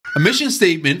A mission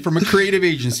statement from a creative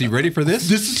agency. Ready for this?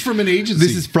 This is from an agency.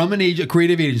 This is from a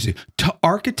creative agency. To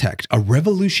architect a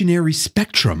revolutionary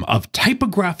spectrum of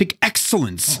typographic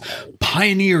excellence,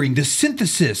 pioneering the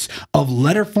synthesis of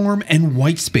letterform and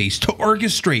whitespace to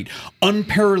orchestrate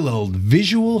unparalleled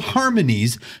visual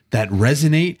harmonies that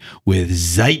resonate with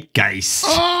zeitgeist.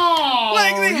 Oh,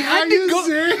 Like they had to go.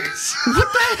 serious?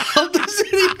 What the hell does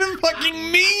it even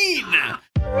fucking mean?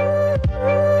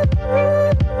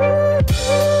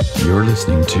 You're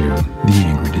listening to The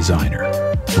Angry Designer,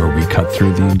 where we cut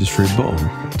through the industry bull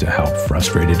to help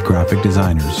frustrated graphic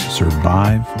designers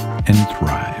survive and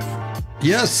thrive.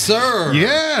 Yes, sir.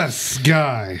 Yes,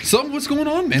 guy. So what's going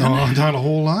on, man? Oh, not a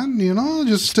whole lot, you know,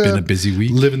 just been a busy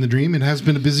week. Living the dream. It has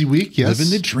been a busy week, yes.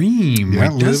 Living the dream.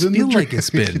 Yeah, It does living the feel like dream. it's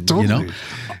been, Totally. you know.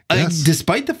 Yes.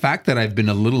 Despite the fact that I've been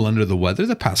a little under the weather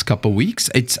the past couple of weeks,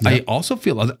 I also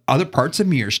feel other parts of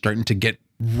me are starting to get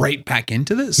right back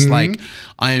into this. Mm-hmm. Like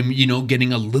I'm,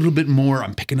 getting a little bit more.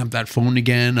 I'm picking up that phone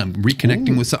again. I'm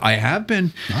reconnecting with. I have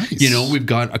been. Nice. We've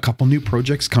got a couple new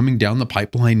projects coming down the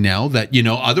pipeline now that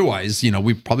otherwise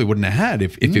we probably wouldn't have had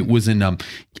if it wasn't.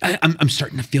 I'm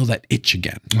starting to feel that itch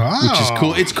again, which is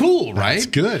cool. It's cool, right? It's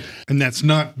good. And that's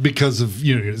not because of,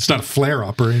 it's not a flare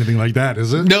up or anything like that,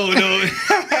 is it? No.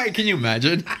 Can you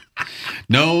imagine?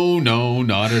 No,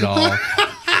 not at all.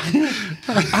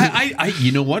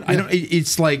 You know what? I don't.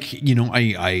 It's like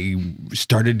I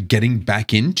started getting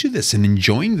back into this and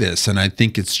enjoying this, and I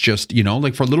think it's just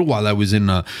like for a little while I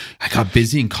got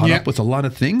busy and caught up with a lot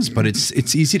of things, but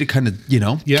it's easy to kind of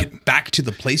get back to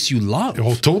the place you love.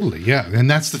 Oh, totally, yeah. And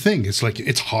that's the thing. It's like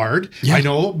it's hard. Yeah. I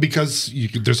know because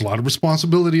there's a lot of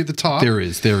responsibility at the top. There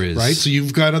is, right. So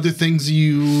you've got other things.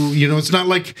 It's not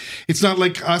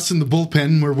like us in the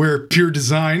bullpen where we're pure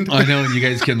design. I know you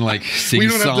guys can like sing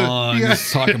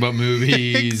songs, talk about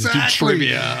movies, do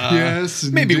trivia. Yes.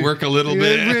 Maybe work a little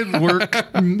bit. Work,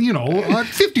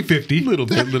 50-50. Little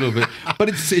bit. But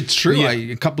it's true. Yeah.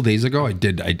 A couple days ago, I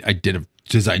did a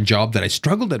design job that I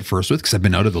struggled at first with because I've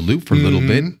been out of the loop for a little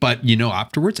bit. But,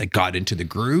 afterwards I got into the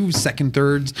grooves, second,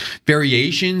 thirds,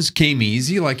 variations came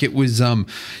easy. Like it was,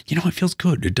 it feels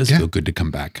good. It does feel good to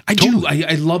come back. I do.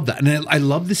 I love that. And I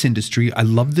love this industry. I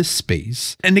love this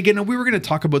space. And again, we were going to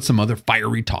talk about some other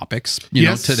fiery topics,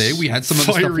 today. We had some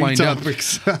other stuff lined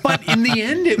topics. up. But in the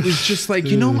end, it was just like,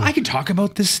 I could talk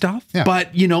about this stuff. Yeah. But,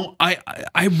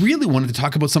 I really wanted to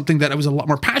talk about something that I was a lot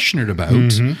more passionate about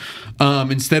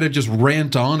instead of just rant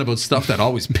on about stuff that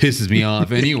always pisses me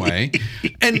off anyway.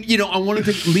 And, I wanted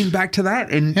to lean back to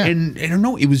that. And I don't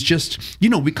know, it was just,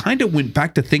 we kind of went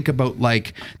back to think about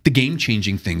like the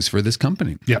game-changing things for this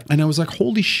company. Yeah. And I was like,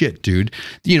 holy shit, dude.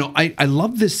 I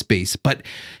love this space, but,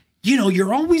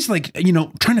 you're always like,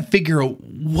 trying to figure out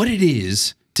what it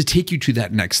is to take you to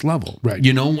that next level, right?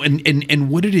 And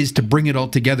what it is to bring it all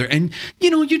together. And,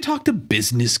 you talk to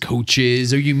business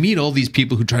coaches or you meet all these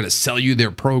people who try to sell you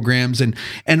their programs and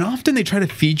often they try to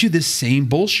feed you this same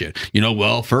bullshit.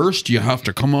 Well, first you have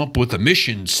to come up with a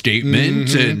mission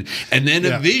statement and then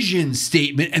a vision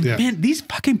statement. And man, these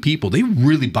fucking people, they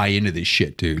really buy into this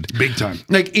shit, dude. Big time.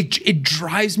 Like it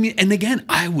drives me. And again,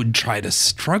 I would try to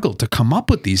struggle to come up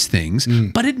with these things,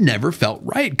 but it never felt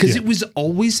right because it was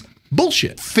always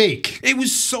bullshit. Fake. It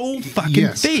was so fucking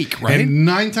fake, right? And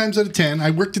 9 times out of 10,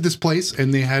 I worked at this place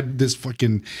and they had this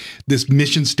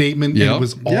mission statement and it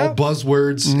was all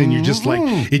buzzwords and you're just like,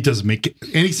 it doesn't make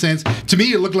any sense. To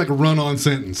me, it looked like a run-on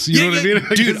sentence. You know what I mean?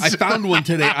 Dude, I found one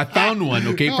today.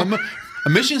 Okay, from a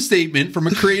mission statement from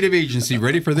a creative agency.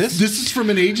 Ready for this? This is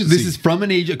from an agency. This is from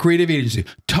a creative agency.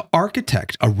 To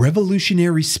architect a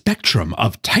revolutionary spectrum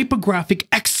of typographic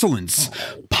excellence,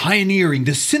 pioneering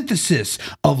the synthesis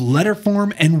of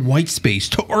letterform and whitespace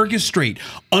to orchestrate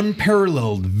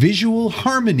unparalleled visual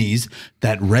harmonies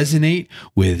that resonate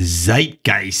with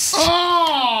zeitgeist.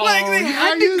 Oh, like they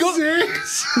had to go.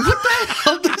 Serious? What the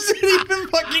hell does it even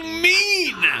fucking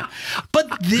mean?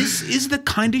 But this is the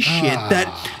kind of shit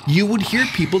that you would hear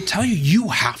people tell you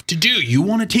have to do. You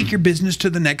want to take your business to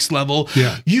the next level.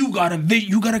 Yeah. You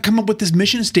gotta come up with this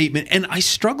mission statement. And I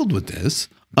struggled with this.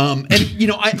 And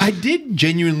I did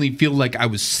genuinely feel like I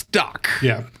was stuck.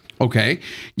 Yeah. Okay.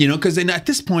 Because at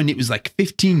this point it was like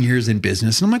 15 years in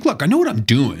business. And I'm like, look, I know what I'm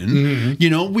doing.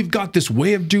 We've got this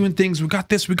way of doing things. We got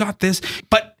this.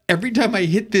 But every time I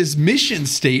hit this mission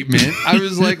statement, I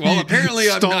was like, well, apparently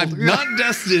I'm not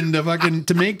destined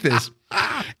to make this.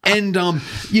 And,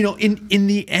 in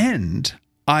the end,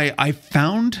 I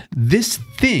found this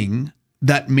thing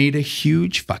that made a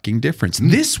huge fucking difference.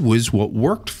 This was what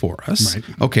worked for us. Right.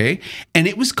 Okay. And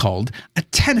it was called a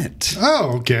tenet.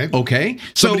 Oh, okay. Okay.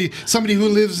 So Somebody who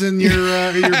lives in your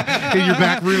in your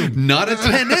back room. not a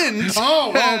tenant.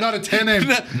 Oh, not a tenant.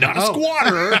 Not a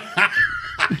squatter.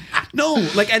 No,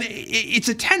 like, and it's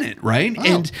a tenet, right? Oh.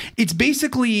 And it's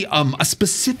basically a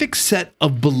specific set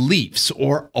of beliefs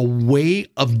or a way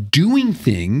of doing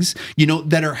things, you know,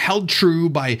 that are held true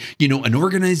by, you know, an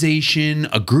organization,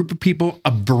 a group of people,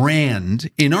 a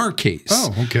brand in our case.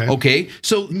 Oh, okay. Okay.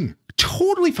 So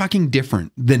totally fucking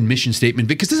different than mission statement,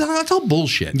 because that's all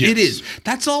bullshit. Yes. It is.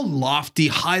 That's all lofty,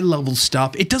 high level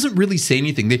stuff. It doesn't really say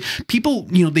anything. People,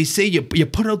 you know, they say you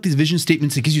put out these vision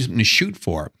statements, it gives you something to shoot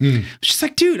for. It's just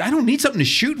like, dude, I don't need something to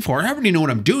shoot for. I already know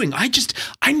what I'm doing. I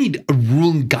need a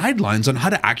rule and guidelines on how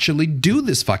to actually do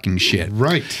this fucking shit.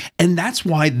 Right. And that's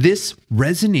why this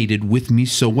resonated with me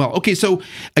so well. Okay, so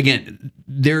again,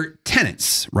 they're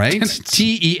tenets, right? Tenets.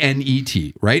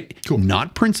 T-E-N-E-T, right? Cool.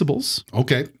 Not principles.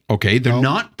 Okay. Okay, they're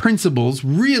not principles.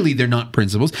 Really, they're not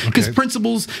principles, because Okay.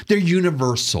 principles, they're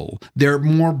universal. They're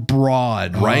more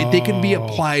broad, right? They can be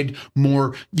applied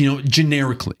more, you know,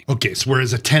 generically. Okay. So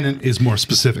whereas a tenet is more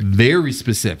specific. Very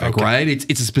specific, Okay. right?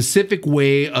 It's a specific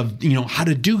way of, you know, how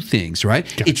to do things, right?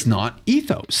 Gotcha. It's not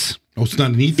ethos. Oh, it's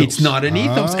not an ethos. It's not an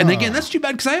ethos. And again, that's too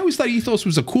bad, because I always thought ethos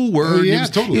was a cool word. yeah, It was-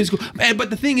 totally. it was cool. But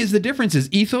the thing is, the difference is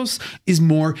ethos is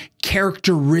more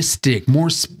characteristic, more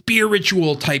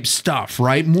spiritual type stuff,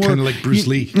 right? More Kind of like Bruce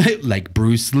Lee. Like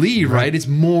Bruce Lee, right? It's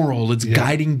moral, it's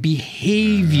guiding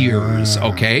behaviors,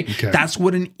 okay? That's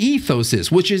what an ethos is,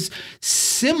 which is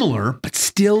similar, but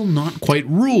still not quite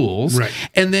rules. Right.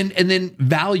 And then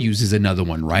values is another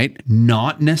one, right?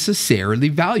 Not necessarily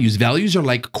values. Values are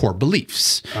like core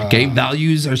beliefs. Okay.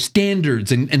 Values are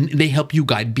standards, and they help you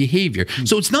guide behavior.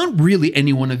 So it's not really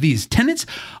any one of these. Tenets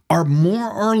are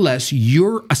more or less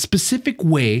a specific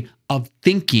way of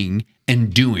thinking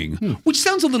and doing, which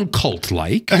sounds a little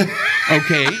cult-like.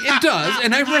 Okay, it does,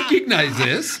 and I recognize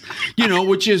this, you know,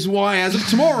 which is why as of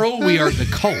tomorrow we are the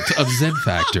cult of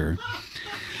Z-Factor.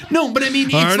 No, but I mean,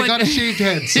 it's I already like, got a shaved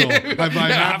head, so I'm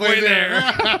halfway there.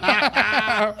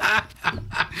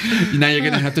 Now you're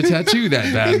gonna have to tattoo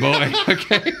that bad boy,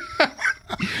 okay?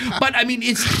 But I mean,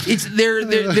 it's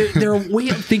they're a way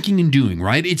of thinking and doing,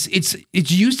 right? It's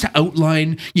used to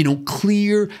outline, you know,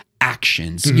 clear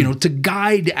actions, you know, to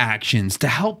guide actions, to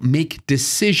help make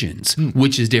decisions,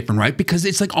 which is different, right? Because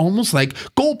it's like almost like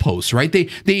goalposts, right?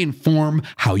 They inform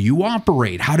how you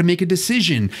operate, how to make a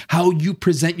decision, how you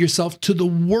present yourself to the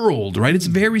world, right? It's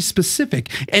very specific.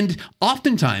 And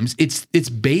oftentimes it's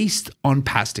based on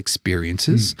past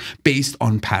experiences, based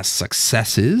on past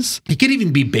successes. It could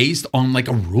even be based on like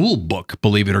a rule book,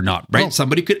 believe it or not, right? Oh.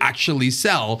 Somebody could actually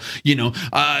sell, you know,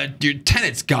 your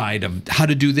tenets guide of how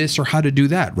to do this or how to do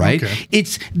that, right? Okay.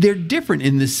 They're different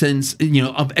in the sense, you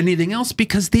know, of anything else,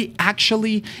 because they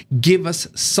actually give us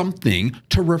something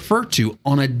to refer to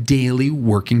on a daily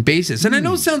working basis. And I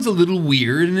know it sounds a little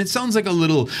weird and it sounds like a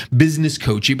little business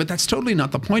coachy, but that's totally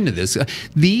not the point of this.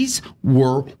 These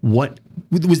were what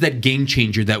was that game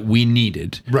changer that we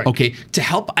needed, right? Okay, to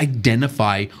help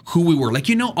identify who we were. Like,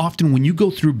 you know, often when you go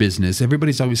through business,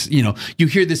 everybody's always, you know, you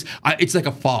hear this, it's like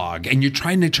a fog, and you're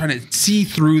trying to see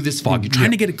through this fog. You're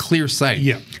trying to get a clear sight.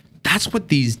 Yeah. That's what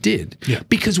these did. Yeah.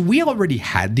 Because we already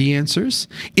had the answers.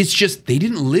 It's just they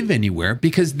didn't live anywhere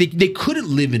because they couldn't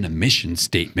live in a mission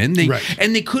statement.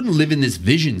 And they couldn't live in this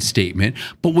vision statement.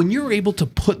 But when you're able to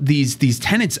put these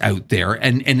tenets out there,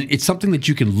 and it's something that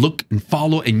you can look and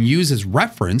follow and use as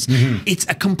reference, it's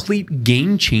a complete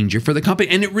game changer for the company.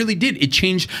 And it really did. It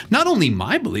changed not only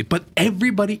my belief, but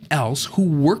everybody else who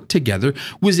worked together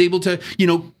was able to, you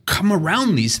know, come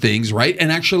around these things, right?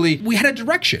 And actually, we had a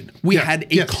direction. We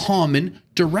had a common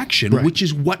direction, which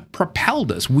is what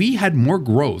propelled us. We had more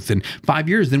growth in 5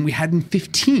 years than we had in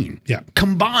 15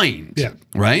 combined,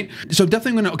 right? So we're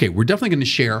definitely going to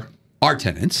share our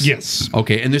tenets. Yes.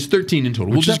 Okay, and there's 13 in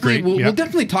total. Which is great. We'll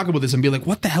definitely talk about this and be like,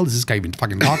 what the hell is this guy even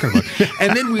fucking talking about?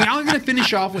 And then we're going to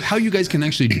finish off with how you guys can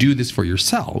actually do this for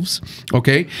yourselves,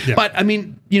 okay? Yeah. But, I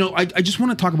mean, you know, I just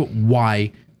want to talk about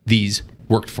why these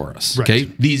worked for us. Right.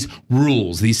 Okay, these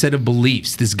rules, these set of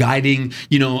beliefs, this guiding,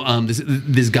 you know,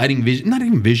 this guiding vision. Not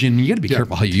even vision. You got to be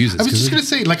careful how you use it. I was just gonna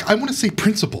say, like, I want to say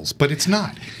principles, but it's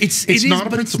not. It is, not a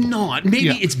but principle. it's not. Maybe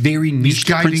it's very niche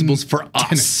guiding principles for us,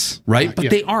 tenets. right?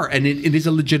 But they are, and it is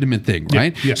a legitimate thing,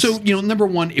 right? Yes. So, you know, number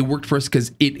one, it worked for us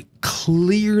because it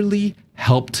clearly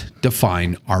helped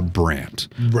define our brand.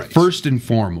 Right. First and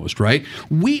foremost, right?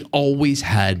 We always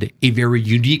had a very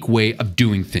unique way of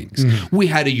doing things. We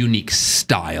had a unique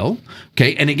style,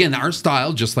 okay? And again, our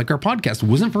style, just like our podcast,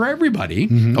 wasn't for everybody,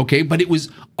 okay? But it was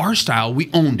our style.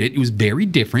 We owned it. It was very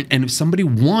different. And if somebody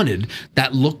wanted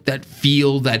that look, that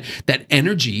feel, that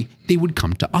energy, they would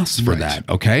come to us for that,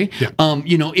 okay? Yeah.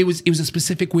 You know, it was a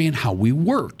specific way in how we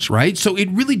worked, right? So it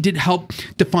really did help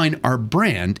define our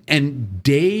brand, and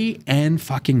day and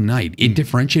fucking night, it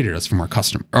differentiated us from our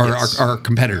customer or our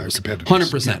competitors.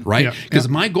 100%, right? Because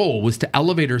my goal was to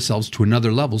elevate ourselves to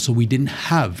another level so we didn't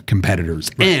have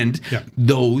competitors. And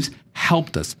those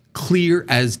helped us clear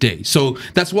as day. So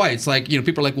that's why it's like, you know,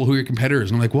 people are like, well, who are your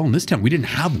competitors? And I'm like, well, in this town, we didn't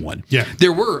have one. Yeah.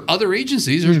 There were other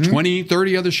agencies, there's 20,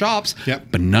 30 other shops,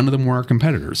 but none of them were our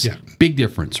competitors. Yeah. Big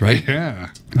difference, right? Yeah.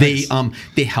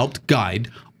 They helped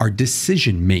guide our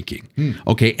decision making.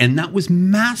 Okay. And that was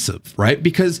massive, right?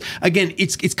 Because again,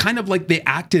 it's kind of like they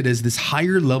acted as this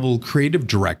higher level creative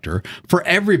director for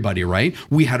everybody, right?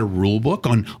 We had a rule book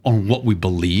on what we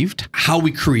believed, how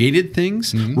we created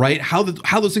things, right? How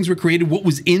those things were created, what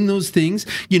was in those things,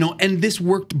 you know, and this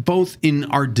worked both in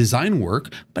our design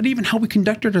work, but even how we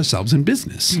conducted ourselves in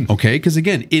business. Okay. Because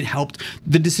again, it helped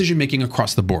the decision making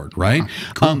across the board, right?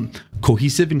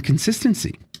 Cohesive and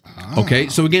consistency. Okay,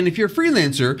 so again, if you're a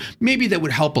freelancer, maybe that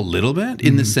would help a little bit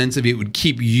in the sense of it would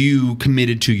keep you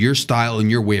committed to your style and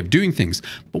your way of doing things.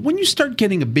 But when you start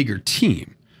getting a bigger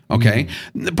team, okay,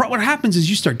 what happens is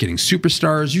you start getting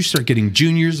superstars, you start getting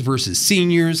juniors versus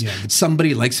seniors.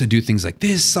 Somebody likes to do things like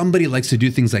this, somebody likes to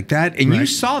do things like that. And you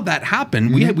saw that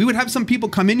happen. We would have some people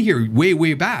come in here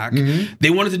way back. They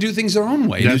wanted to do things their own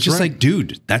way. And it was just like,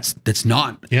 dude, that's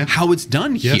not how it's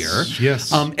done here.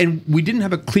 Yes. And we didn't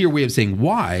have a clear way of saying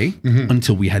why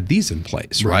until we had these in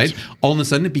place, right? All of a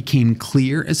sudden it became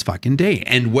clear as fucking day.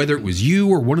 And whether it was you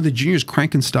or one of the juniors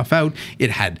cranking stuff out, it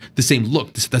had the same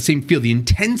look, the same feel, the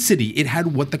intensity. It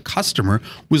had what the customer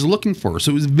was looking for.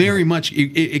 So it was very much,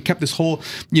 it kept this whole,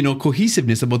 you know,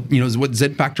 cohesiveness about, you know, what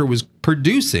zfactor was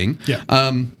producing.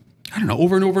 I don't know,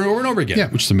 over and over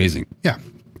again, which is amazing.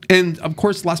 And of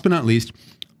course, last but not least,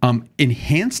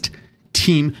 enhanced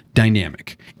team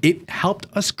dynamic. It helped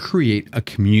us create a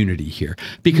community here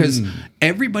because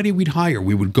everybody we'd hire,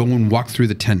 we would go and walk through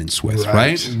the tenets with,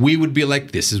 right? We would be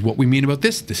like, this is what we mean about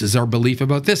this. This is our belief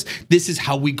about this. This is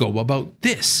how we go about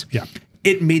this.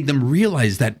 It made them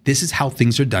realize that this is how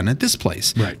things are done at this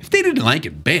place. If they didn't like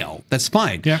it, bail. That's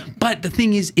fine. But the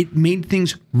thing is, it made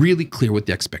things really clear what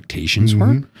the expectations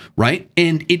were, right?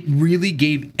 And it really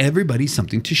gave everybody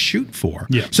something to shoot for.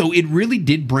 So it really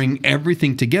did bring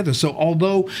everything together. So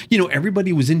although, you know,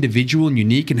 everybody was individual and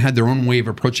unique and had their own way of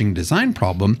approaching a design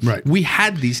problem, we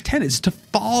had these tenets to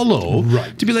follow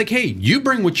to be like, hey, you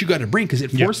bring what you got to bring because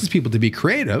it forces people to be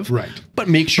creative, but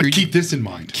make sure you keep this in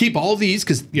mind. Keep all these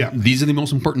because these are the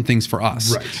most important things for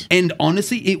us. And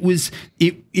honestly,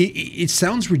 it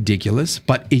sounds ridiculous,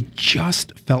 but it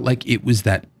just felt like it was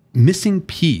that missing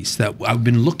piece that I've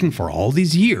been looking for all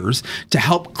these years to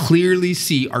help clearly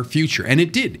see our future. And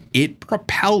it did. It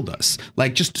propelled us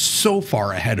like just so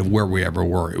far ahead of where we ever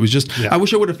were. It was just, I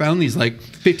wish I would have found these like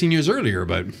 15 years earlier,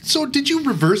 but. So did you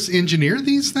reverse engineer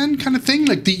these then kind of thing?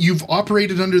 Like you've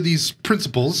operated under these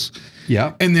principles.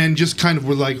 And then just kind of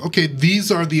were like, okay,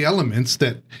 these are the elements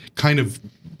that kind of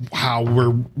how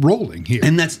we're rolling here.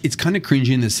 And it's kind of cringy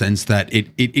in the sense that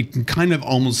it can kind of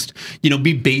almost, you know,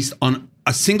 be based on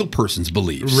a single person's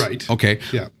beliefs. Okay.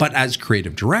 But as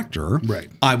creative director,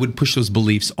 I would push those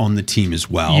beliefs on the team as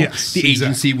well. The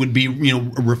agency would be, you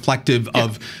know, reflective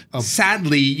of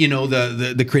sadly, you know,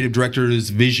 the creative director's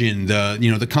vision,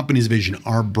 the company's vision,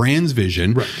 our brand's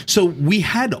vision. So we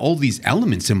had all these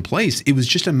elements in place. It was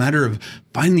just a matter of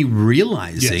finally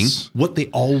realizing what they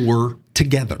all were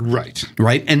together.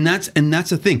 Right. And that's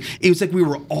the thing. It was like we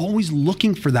were always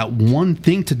looking for that one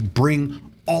thing to bring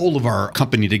all of our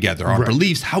company together, our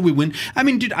beliefs, how we win. I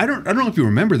mean, dude, I don't know if you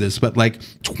remember this, but like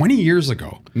 20 years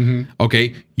ago,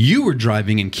 okay, you were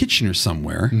driving in Kitchener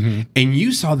somewhere and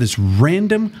you saw this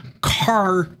random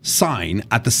car sign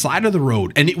at the side of the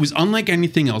road. And it was unlike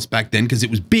anything else back then because it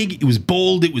was big, it was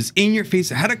bold, it was in your face,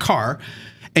 it had a car.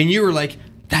 And you were like,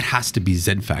 that has to be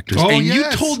zfactor's. And you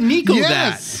told Nico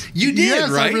that. You did,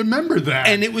 right? I remember that.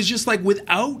 And it was just like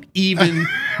without even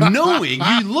knowing,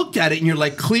 you looked at it and you're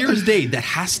like, clear as day, that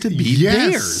has to be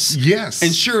theirs.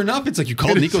 And sure enough, it's like you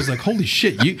called Nico's like, holy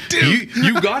shit, you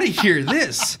got to hear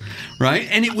this, right?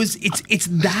 And it's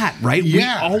that, right? We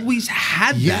always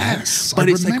had that. But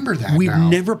it's like we've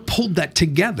never pulled that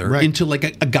together into like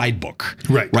a guidebook,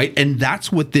 right? And that's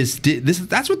what this did.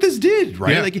 That's what this did,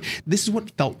 right? Like this is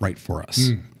what felt right for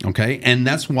us. Okay. And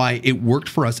that's why it worked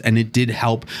for us. And it did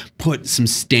help put some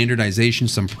standardization,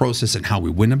 some process in how we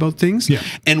went about things. Yeah.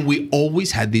 And we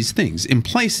always had these things in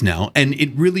place now. And it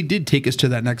really did take us to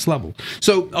that next level.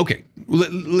 So, okay,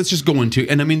 let's just go into,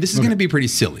 and I mean, this is going to be pretty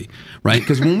silly, right?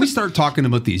 Because when we start talking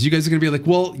about these, you guys are going to be like,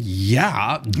 well,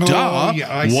 yeah, duh.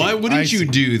 Why wouldn't you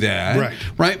do that?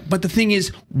 Right. But the thing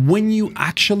is, when you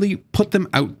actually put them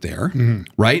out there,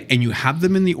 right, and you have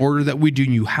them in the order that we do,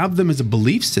 and you have them as a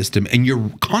belief system, and you're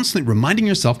constantly reminding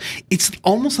yourself, it's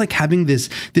almost like having this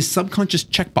subconscious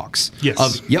checkbox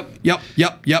of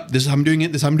yep, this is how I'm doing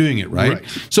it, this is how I'm doing it, right?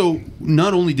 So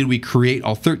not only did we create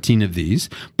all 13 of these,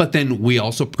 but then we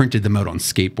also printed them out on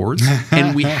skateboards,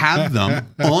 and we have them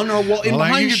on our wall. And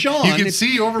behind Sean, you can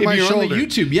see over my shoulder. On the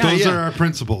YouTube, those are our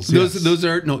principles. Those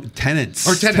are tenets.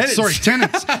 Or tenets. Sorry,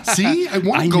 tenets. See, I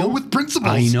want to go with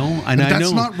principles. I know, and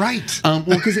that's not right. Well,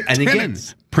 because again,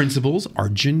 principles are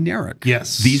generic.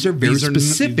 Yes, these are very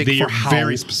specific for how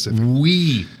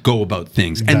we go about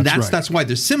things, and that's why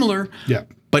they're similar. Yeah.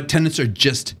 But tenets are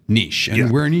just niche, and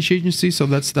we're a niche agency, so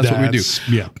that's what we do.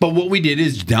 Yeah. But what we did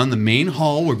is down the main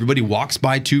hall where everybody walks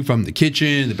by to from the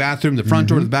kitchen, the bathroom, the front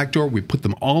door, the back door, we put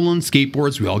them all on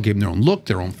skateboards. We all gave them their own look,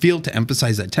 their own feel to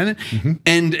emphasize that tenet.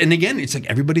 And again, it's like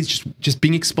everybody's just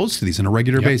being exposed to these on a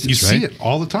regular basis. You see it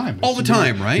all the time. All the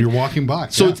time, right? You're walking by.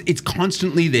 So it's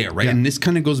constantly there, right? And this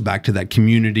kind of goes back to that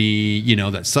community,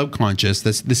 that subconscious.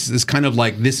 This is kind of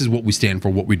like, this is what we stand for,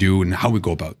 what we do, and how we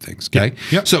go about things. Okay.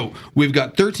 Yep. So we've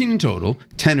got 13 in total,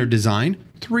 10 are design,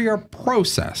 3 are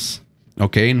process,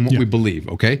 okay, and what we believe,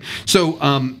 okay? So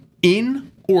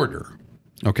in order,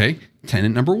 okay,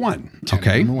 tenet number 1,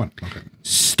 okay?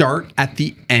 Start at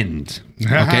the end.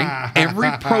 Okay.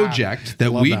 Every project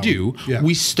that we do,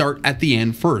 we start at the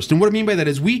end first. And what I mean by that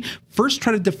is we first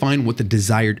try to define what the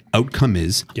desired outcome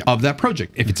is of that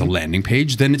project. If it's a landing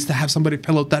page, then it's to have somebody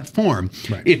fill out that form.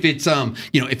 If it's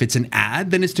if it's an ad,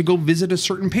 then it's to go visit a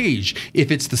certain page. If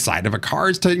it's the side of a car,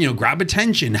 it's to grab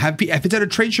attention. If it's at a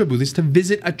trade show booth, it's to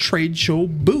visit a trade show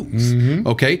booth.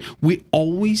 Okay. We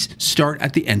always start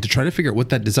at the end to try to figure out what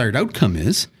that desired outcome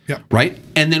is. Right.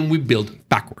 And then we build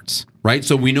backwards. Right.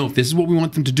 So we know if this is what we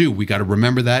want them to do, we got to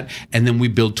remember that. And then we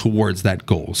build towards that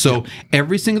goal. So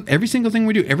every single thing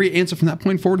we do, every answer from that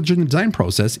point forward during the design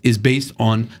process is based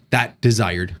on that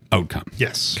desired outcome.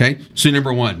 Yes. Okay. So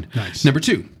number 1. Nice. Number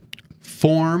 2,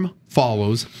 form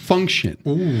follows function.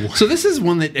 Ooh. So this is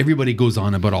one that everybody goes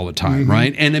on about all the time,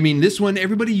 right? And I mean, this one,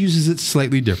 everybody uses it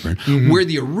slightly different. Where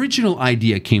the original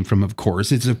idea came from, of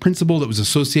course, it's a principle that was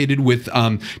associated with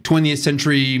 20th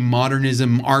century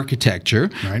modernism architecture,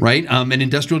 right? And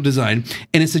industrial design.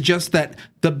 And it suggests that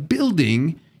the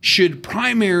building should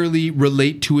primarily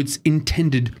relate to its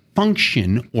intended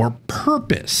function or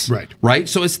purpose, right?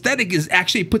 So aesthetic is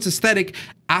actually puts aesthetic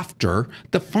after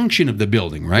the function of the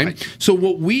building, right? So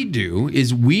what we do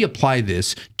is we apply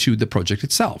this to the project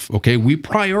itself, okay? We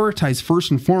prioritize first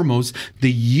and foremost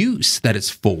the use that it's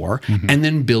for and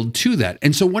then build to that.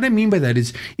 And so what I mean by that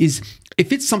is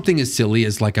if it's something as silly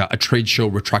as like a trade show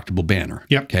retractable banner,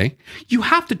 okay? You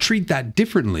have to treat that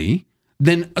differently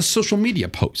than a social media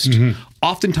post.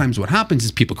 Oftentimes what happens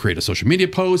is people create a social media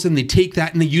post and they take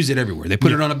that and they use it everywhere. They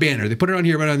put it on a banner, they put it on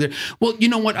here, put it on there. Well, you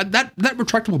know what? That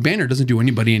retractable banner doesn't do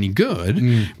anybody any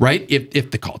good, right? If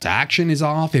the call to action is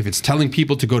off, if it's telling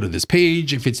people to go to this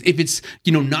page, if it's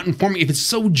not informing, if it's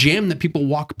so jammed that people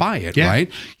walk by it,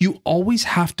 right? You always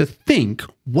have to think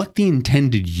what the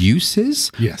intended use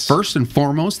is first and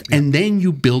foremost, and then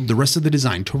you build the rest of the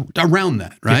design around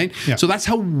that, right? So that's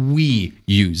how we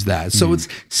use that. So it's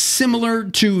similar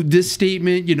to this statement,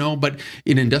 but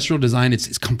in industrial design,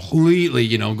 it's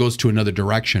completely, goes to another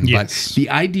direction. But the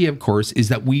idea, of course, is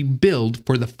that we build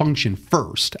for the function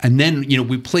first, and then,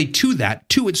 we play to that,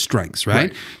 to its strengths,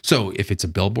 right? So if it's a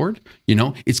billboard,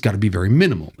 it's got to be very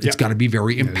minimal. It's got to be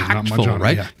very impactful,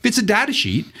 right? If it's a data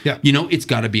sheet, it's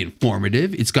got to be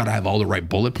informative. It's got to have all the right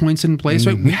bullet points in place,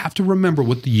 right? We have to remember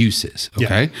what the use is,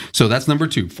 okay? So that's number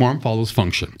 2, form follows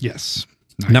function. Yes.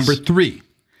 Nice. Number 3,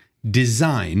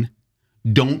 design,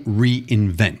 don't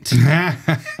reinvent.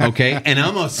 Okay. And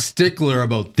I'm a stickler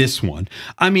about this one.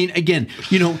 I mean, again,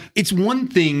 it's one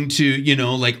thing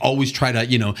to, always try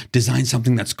to, design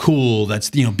something that's cool,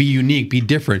 that's, be unique, be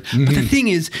different. But the thing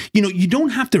is, you don't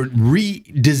have to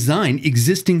redesign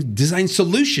existing design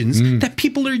solutions that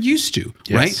people are used to,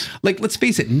 right? Like, let's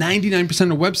face it,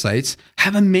 99% of websites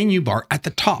have a menu bar at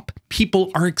the top.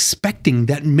 people are expecting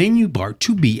that menu bar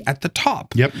to be at the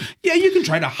top. Yep. Yeah, you can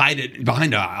try to hide it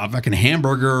behind a fucking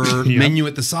hamburger menu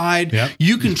at the side. Yep.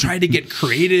 You can try to get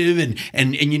creative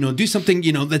and you know, do something,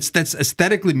 you know, that's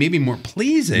aesthetically maybe more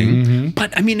pleasing.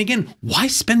 But I mean, again, why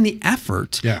spend the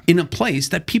effort in a place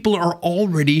that people are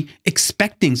already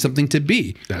expecting something to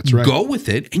be? That's right. Go with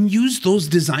it and use those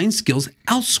design skills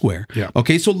elsewhere. Yeah.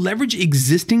 Okay, so leverage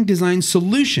existing design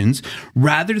solutions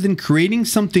rather than creating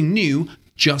something new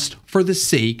just for the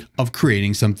sake of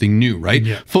creating something new, right?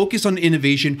 Yeah. Focus on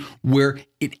innovation where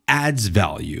it adds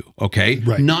value, okay?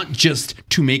 Right. Not just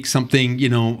to make something, you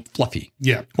know, fluffy.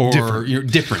 Yeah. Or Different. you're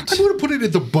different. I'm going to put it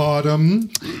at the bottom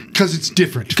because it's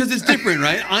different. Because it's different,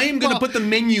 right? I am going to put the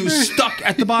menu stuck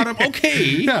at the bottom. Okay.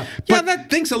 Yeah,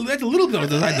 That's a little bit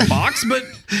outside the box,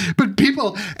 but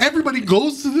people, everybody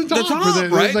goes to the top, for that.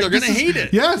 right? Like, they're going to hate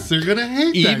it. Yes, they're going to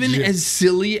hate that. Even as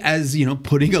silly as, you know,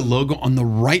 putting a logo on the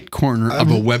right corner of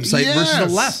a website versus the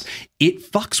left,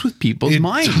 it fucks with people's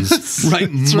minds,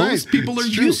 right? Most people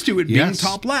are used to it being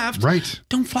top left. Right.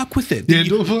 Don't fuck with it. Yeah,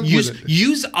 don't fuck with it.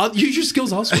 Use your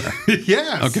skills elsewhere.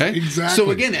 Yes. Okay. Exactly.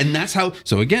 So again, and that's how.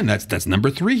 So again, that's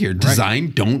number 3 here.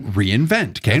 Design, don't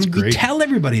reinvent. Okay. That's and we great. tell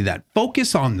everybody that.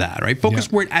 Focus on that. Right.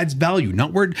 Focus where it adds value,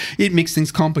 not where it makes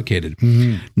things complicated.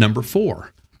 Number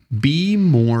 4, be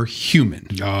more human.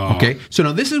 Okay. So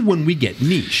now this is when we get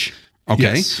niche. Okay.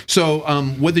 Yes. So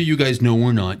whether you guys know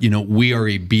or not, you know, we are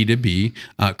a B2B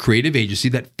creative agency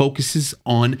that focuses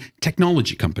on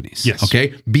technology companies. Yes.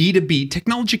 Okay. B2B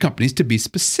technology companies, to be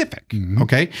specific.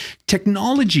 Okay.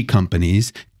 Technology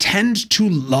companies tend to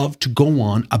love to go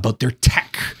on about their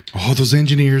tech. Oh, those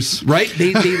engineers. Right?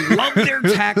 They love their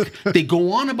tech. They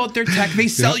go on about their tech. They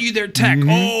sell you their tech.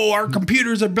 Oh, our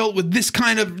computers are built with this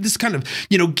kind of,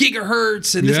 you know,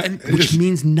 gigahertz and, which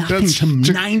means nothing to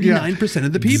 99%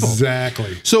 of the people.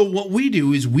 Exactly. So what we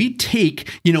do is we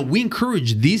take, you know, we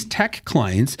encourage these tech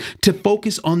clients to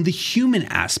focus on the human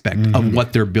aspect of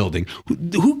what they're building.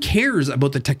 Who cares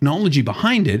about the technology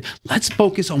behind it? Let's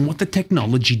focus on what the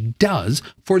technology does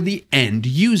for the end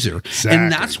user. Exactly.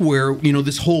 And that's where, you know,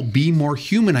 this whole be more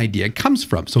human idea comes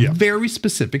from. So very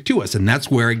specific to us. And that's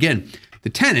where, again, the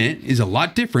tenet is a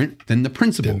lot different than the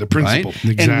principle. Right?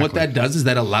 Exactly. And what that does is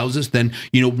that allows us then,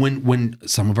 you know, when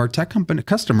some of our tech company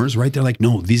customers, right, they're like,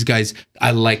 no, these guys,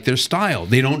 I like their style.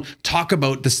 They don't talk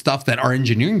about the stuff that our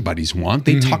engineering buddies want.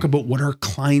 They talk about what our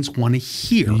clients want to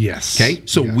hear. Yes. Okay.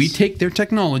 So we take their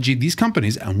technology, these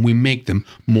companies, and we make them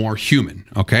more human.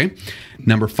 Okay.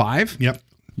 Number 5. Yep.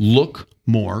 Look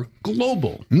more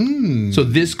global. So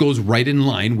this goes right in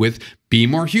line with be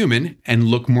more human and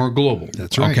look more global.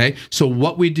 That's right. Okay. So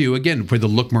what we do, again, for the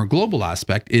look more global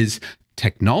aspect is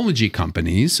technology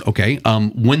companies, okay,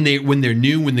 when they're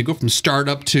new, when they go from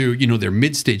startup to, you know, their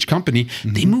mid-stage company,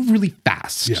 they move really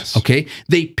fast. Yes. Okay.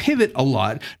 They pivot a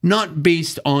lot, not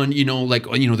based on, you know, like,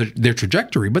 you know, their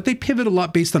trajectory, but they pivot a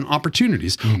lot based on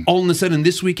opportunities. All of a sudden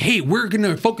this week, hey, we're going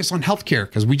to focus on healthcare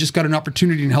because we just got an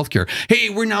opportunity in healthcare. Hey,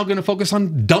 we're now going to focus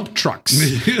on dump trucks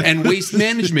and waste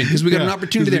management because we got an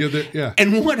opportunity there.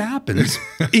 And what happens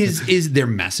is their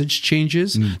message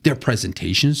changes, their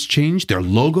presentations change, their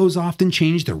logos often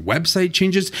change, their website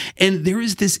changes, and there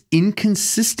is this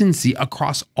inconsistency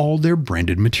across all their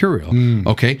branded material.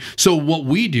 Okay. So what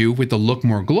we do with the look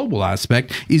more global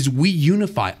aspect is we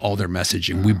unify all their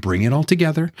messaging. We bring it all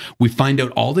together. We find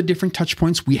out all the different touch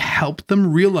points. We help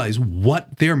them realize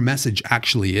what their message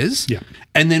actually is.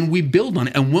 And then we build on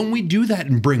it. And when we do that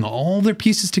and bring all their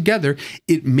pieces together,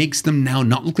 it makes them now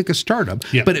not look like a startup,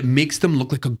 but it makes them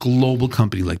look like a global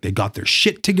company. Like they got their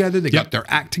shit together. They got their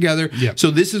act together.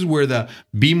 So this is where the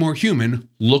be more human,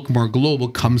 look more global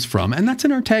comes from. And that's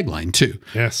in our tagline too.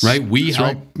 Yes. Right? We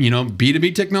help, you know,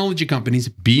 B2B technology companies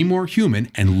be more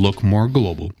human and look more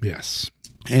global. Yes.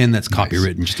 And that's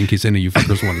copywritten, just in case any of you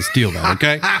fuckers want to steal that,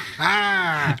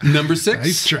 okay? Number 6.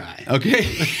 Nice try.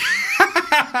 Okay.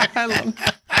 I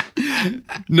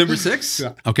love Number 6,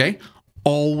 okay?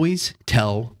 Always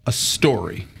tell a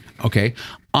story, okay?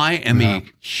 I am a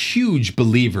huge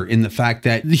believer in the fact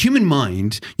that the human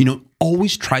mind, you know,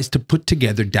 always tries to put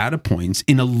together data points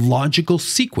in a logical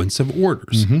sequence of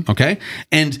orders. Okay.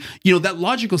 And, you know, that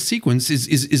logical sequence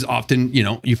is often, you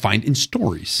know, you find in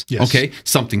stories. Okay.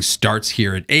 Something starts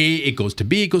here at A, it goes to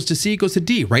B, it goes to C, it goes to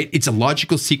D, right? It's a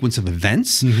logical sequence of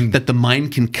events that the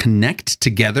mind can connect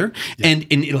together and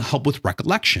it'll help with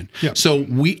recollection. So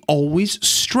we always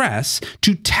stress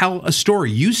to tell a story,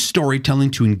 use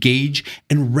storytelling to engage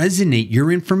and resonate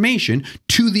your information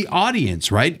to the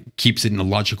audience, right? Keeps it in a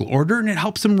logical order and it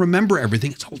helps them remember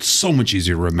everything. It's so much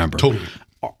easier to remember. Totally.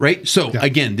 Right. So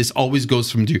again, this always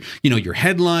goes from your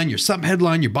headline, your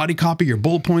subheadline, your body copy, your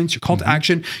bullet points, your call to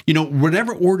action,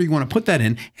 whatever order you want to put that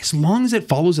in, as long as it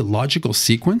follows a logical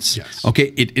sequence. Yes.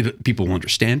 Okay. People will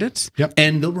understand it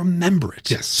and they'll remember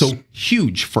it. Yes. So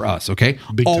huge for us. Okay.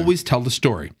 Big time. Always tell the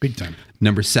story. Big time.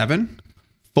 Number 7,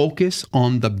 focus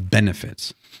on the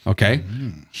benefits. Okay.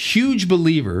 Huge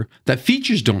believer that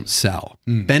features don't sell,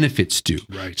 benefits do.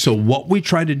 Right. So what we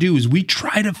try to do is we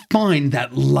try to find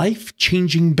that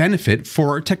life-changing benefit for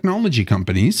our technology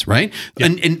companies, right?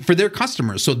 And for their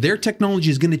customers. So their technology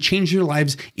is going to change their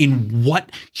lives in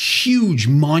what huge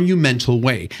monumental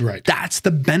way. Right. That's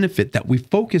the benefit that we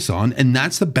focus on, and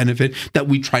that's the benefit that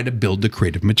we try to build the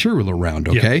creative material around.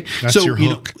 Okay. That's so your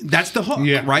hook. that's the hook,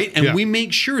 Yeah. right? And we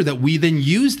make sure that we then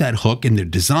use that hook in the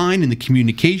design and the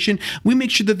communication. We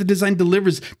make sure that the design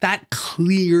delivers that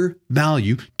clear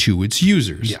value to its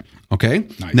users. Yeah. Okay.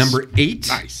 Nice. Number 8.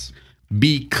 Nice.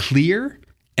 Be clear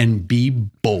and be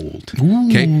bold.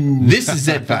 Okay. This is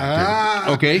zfactor.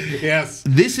 Okay. Yes.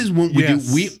 This is what we Yes.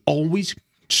 do. We always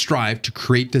strive to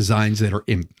create designs that are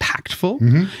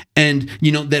impactful and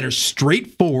that are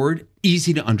straightforward,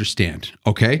 easy to understand.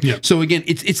 Okay. Yeah. So again,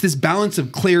 it's this balance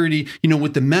of clarity,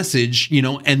 with the message,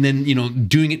 and then,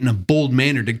 doing it in a bold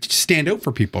manner to stand out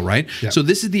for people. Right. Yeah. So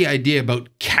this is the idea about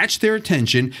catch their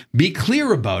attention, be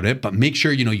clear about it, but make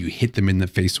sure, you hit them in the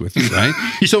face with it. Right.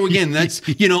 So again, that's,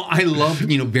 I love,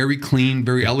 very clean,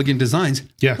 very elegant designs.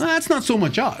 Yeah. That's not so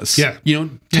much us. Yeah.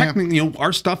 Technically,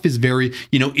 our stuff is very,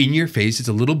 in your face. It's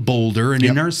a little bolder, and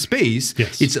in our space,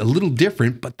 it's a little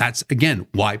different, but that's again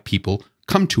why people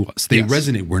come to us. They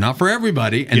resonate. We're not for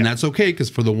everybody, and that's okay, because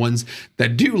for the ones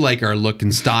that do like our look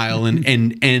and style and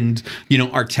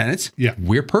our tenets,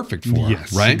 we're perfect for.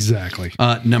 Yes, right? exactly.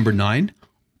 Number 9,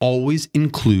 always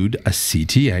include a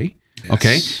CTA. Yes.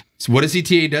 Okay. So what a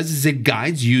CTA does is it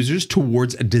guides users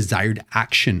towards a desired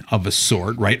action of a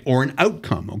sort, right? Or an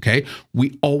outcome. Okay.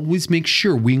 We always make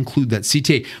sure we include that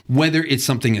CTA, whether it's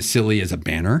something as silly as a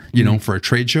banner, for a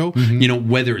trade show,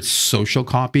 whether it's social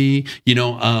copy,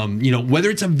 whether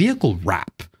it's a vehicle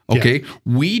wrap. Okay.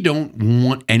 We don't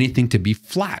want anything to be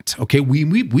flat. Okay.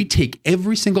 We take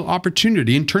every single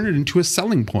opportunity and turn it into a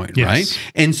selling point. Right.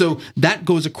 And so that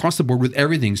goes across the board with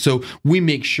everything. So we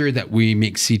make sure that we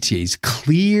make CTAs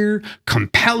clear,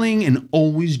 compelling, and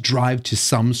always drive to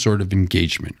some sort of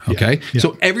engagement. Okay.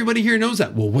 So everybody here knows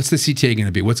that. Well, what's the CTA going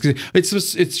to be? It's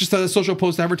just a social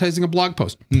post advertising a blog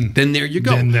post. Then there you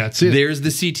go. Then that's it. There's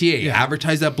the CTA.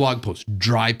 Advertise that blog post.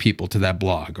 Drive people to that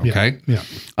blog. Okay.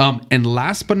 And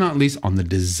last but not least, on the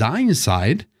design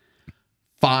side,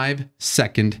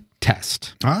 5-second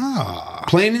test.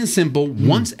 Plain and simple.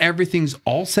 Once everything's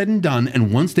all said and done,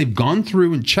 and once they've gone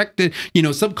through and checked it,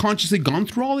 subconsciously gone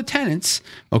through all the tenets,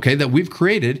 that we've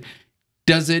created,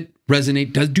 does it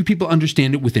resonate? Do people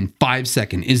understand it within 5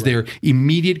 seconds? Is there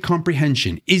immediate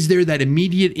comprehension? Is there that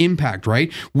immediate impact,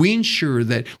 right? We ensure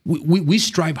that we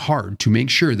strive hard to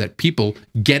make sure that people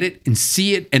get it and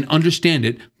see it and understand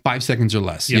it 5 seconds or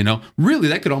less. Really,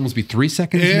 that could almost be 3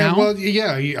 seconds now. Well,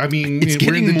 I mean,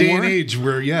 we're in the day and age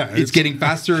where, it's getting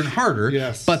faster and harder.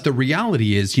 But the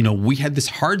reality is, we had this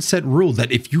hard set rule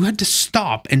that if you had to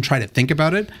stop and try to think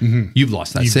about it, you've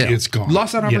lost that sale. It's gone.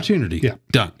 Lost that opportunity.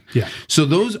 Done. So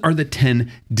those are the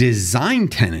 10 design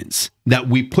tenets that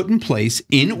we put in place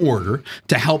in order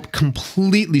to help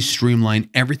completely streamline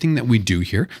everything that we do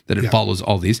here, that it follows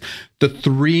all these. The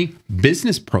 3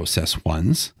 business process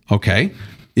ones,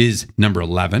 is number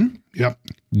 11.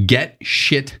 Get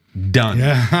shit done.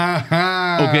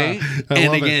 Okay.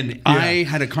 And again, I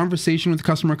had a conversation with a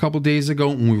customer a couple of days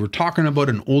ago, and we were talking about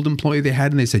an old employee they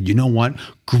had, and they said, you know what?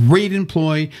 Great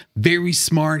employee, very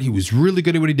smart. He was really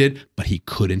good at what he did, but he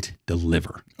couldn't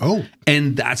deliver.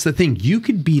 And that's the thing. You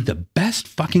could be the best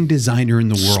fucking designer in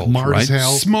the world. Smart right? as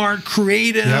hell. Smart,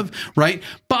 creative, right?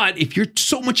 But if you're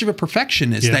so much of a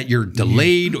perfectionist that you're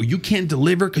delayed or you can't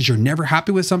deliver because you're never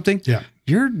happy with something,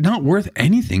 you're not worth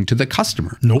anything to the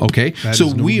customer. Okay. So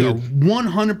we are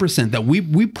 100% that we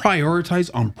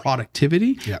prioritize on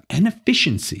productivity and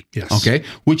efficiency. Okay.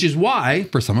 Which is why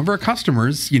for some of our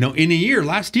customers, in a year,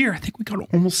 last year, I think we got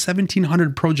almost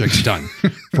 1,700 projects done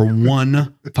for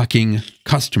one fucking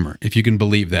customer, if you can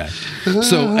believe that.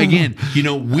 So again,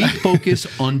 we focus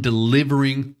on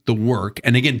delivering the work,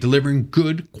 and again, delivering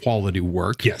good quality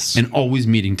work, and always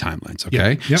meeting timelines.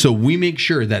 Okay. So we make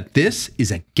sure that this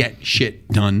is a get shit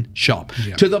done shop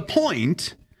to the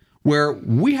point where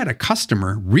we had a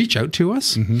customer reach out to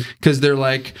us because they're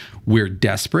like, we're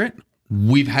desperate.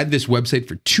 we've had this website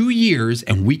for 2 years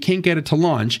and we can't get it to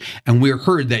launch. And we're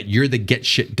heard that you're the get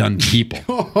shit done people.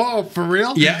 Oh, for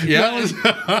real? Yeah.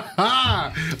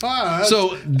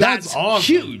 So that's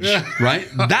awesome. huge, right?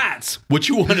 That's what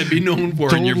you want to be known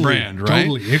for in your brand, right?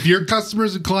 Totally. If your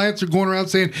customers and clients are going around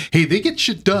saying, hey, they get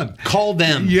shit done. Call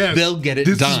them. Yes. They'll get it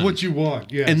done. done. This is what you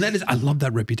want. Yes. And that is, I love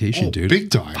that reputation, dude. Big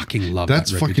time. Fucking love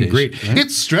That's that fucking great. Right?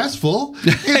 It's stressful.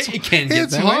 It can get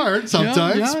it's that way. hard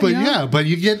sometimes, but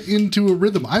you get into a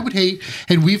rhythm. I would hate,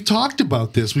 and we've talked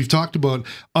about this. We've talked about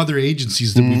other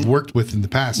agencies that we've worked with in the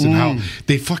past and how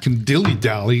they fucking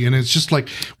dilly-dally. And it's just like,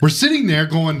 we're sitting there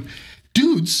going,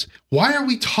 dudes, why are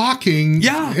we talking?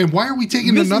 Yeah. And why are we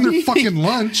taking another fucking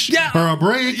lunch or a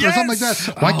break or something like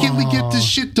that? Why can't we get this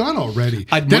shit done already?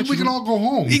 Then we can all go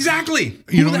home. Exactly. You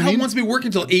Who know the what I hell mean? wants to be working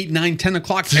until 8, 9, 10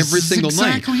 o'clock This every is single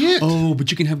exactly night? it. Oh,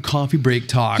 but you can have coffee break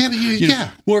talk. Yeah, but You know,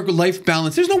 work-life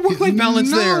balance. There's no work-life balance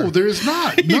there. No, there's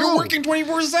not. No. You're working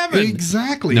 24/7.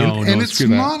 Exactly. No, and it's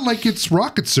not like it's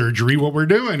rocket surgery what we're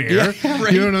doing here. Yeah,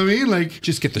 right. You know what I mean? Like,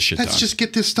 just get the shit done. Let's just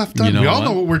get this stuff done. You know we all what?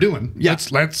 know what we're doing. Yeah.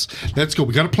 Let's go.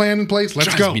 We got a plan in place. Let's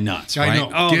Drives go. me nuts, I right?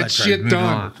 know. Oh, Get that shit drives me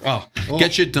done. nuts.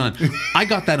 Get shit done. I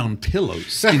got that on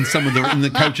pillows in some of the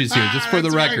couches here, just for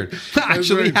the That's record. right. I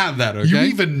actually That's right. have that. Okay. You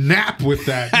even nap with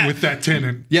that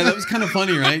tenant. Yeah, that was kind of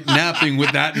funny, right? Napping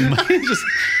with that in mind. Just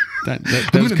that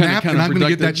I'm was gonna nap and I'm gonna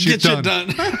get that shit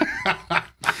done.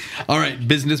 All right,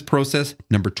 business process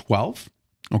number 12.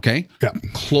 Okay. Yeah.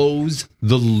 Close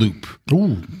the loop.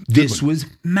 Ooh, this was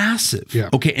massive. Yeah.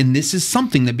 Okay. And this is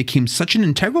something that became such an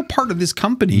integral part of this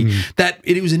company that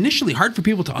it was initially hard for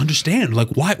people to understand. Like,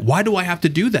 why do I have to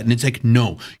do that? And it's like,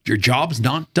 no, your job's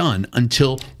not done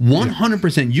until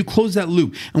 100% you close that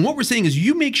loop. And what we're saying is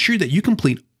you make sure that you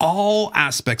complete all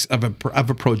aspects of a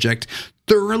project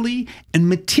thoroughly and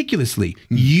meticulously.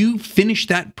 You finish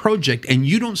that project and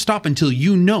you don't stop until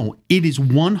you know it is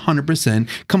 100%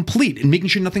 complete and making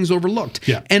sure nothing's overlooked.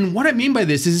 Yeah. And what I mean by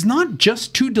this is not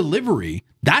just to delivery.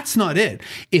 That's not it.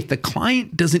 If the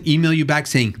client doesn't email you back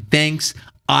saying, thanks,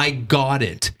 I got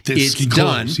it. It's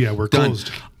done. Yeah, we're done.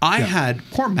 closed. I had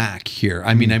poor Mac here.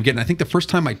 I mean, I think the first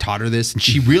time I taught her this, and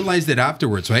she realized it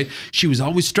afterwards, right? She was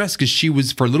always stressed because she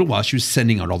was, for a little while, she was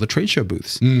sending out all the trade show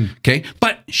booths. Okay.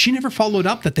 But she never followed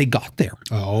up that they got there.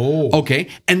 Oh. Okay.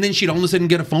 And then she'd all of a sudden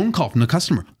get a phone call from the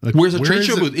customer. Like, where's the trade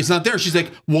show booth? It's not there. She's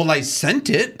like, well, I sent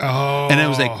it. Oh. And I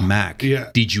was like, Mac,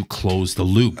 did you close the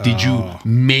loop? Did you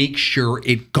make sure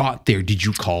it got there? Did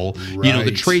you call,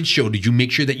 the trade show? Did you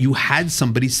make sure that you had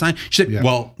somebody sign? She's like,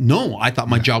 well, no, I thought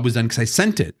my job was done because I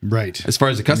sent it. Right. As far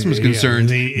as the customer's concerned,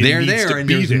 they're there and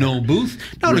there's there. no booth.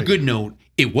 Now, on a good note,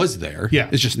 it was there. Yeah.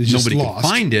 It's just nobody could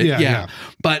find it. Yeah.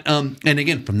 But, and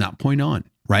again, from that point on,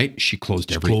 right, she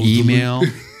closed every email,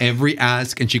 every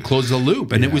ask, and she closed the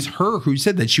loop. And it was her who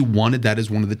said that she wanted that as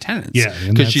one of the tenets. Yeah.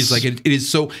 Because she's like, it is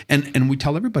so, and we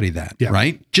tell everybody that,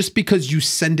 right? Just because you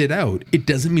send it out, it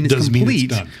doesn't mean it's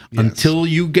complete until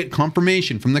you get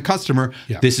confirmation from the customer,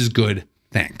 this is good.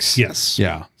 Thanks. Yes.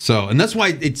 Yeah. So, and that's why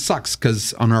it sucks,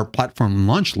 because on our platform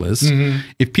launch list,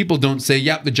 if people don't say,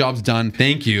 yep, the job's done,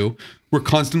 thank you, we're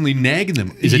constantly nagging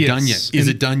them. Is it done yet? Is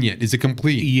it done yet? Is it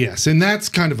complete? Yes. And that's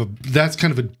kind of a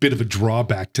bit of a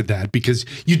drawback to that, because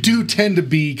you do tend to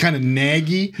be kind of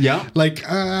naggy. Yeah. Like,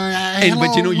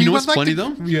 but you know what's funny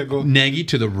though? Yeah, go. Naggy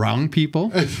to the wrong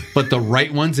people, but the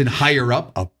right ones and higher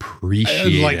up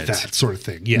appreciate like it. that sort of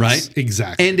thing. Yes. Right?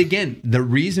 Exactly. And again, the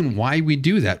reason why we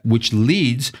do that, which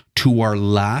leads to our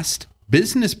last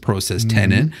business process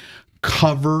tenet,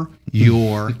 cover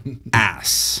your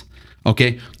ass.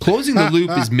 Okay. Closing the loop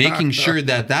is making sure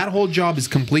that that whole job is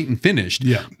complete and finished.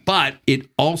 Yeah. But it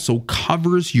also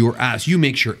covers your ass. You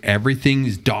make sure everything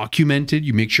is documented.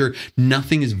 You make sure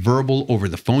nothing is verbal over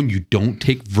the phone. You don't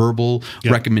take verbal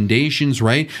recommendations,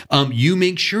 right? You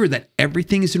make sure that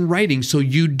everything is in writing. So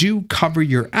you do cover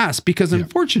your ass, because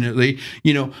unfortunately,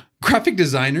 graphic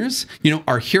designers,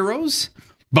 are heroes,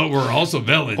 but we're also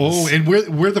villains. Oh, and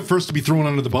we're the first to be thrown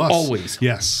under the bus. Always.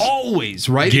 Yes. Always,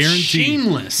 right? Guaranteed. It's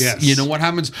shameless. Yes. You know what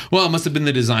happens? Well, it must have been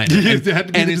the designer.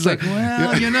 And it's like,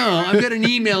 well, I've got an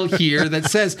email here that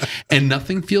says, and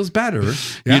nothing feels better,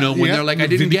 when they're like, I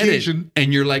didn't get it.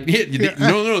 And you're like,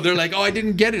 no, they're like, oh, I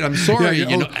didn't get it. I'm sorry.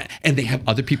 And they have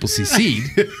other people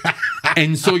CC'd.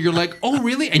 And so you're like, oh,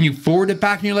 really? And you forward it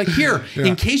back and you're like, here,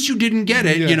 in case you didn't get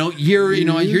it, you know, here, you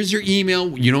know, here's your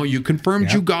email. You know, you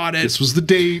confirmed you got it. This was the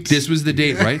date. This was the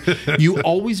date, right? You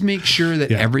always make sure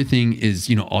that everything is,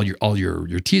 you know, all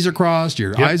your T's are crossed,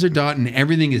 your I's are dotted, and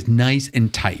everything is nice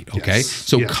and tight. Okay.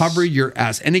 So cover your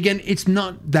ass. And again, it's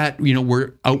not that, you know,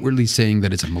 we're outwardly saying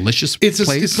that it's a malicious place.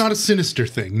 It's not a sinister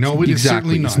thing. No, it's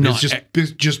certainly not.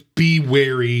 It's just be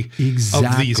wary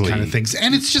of these kind of things.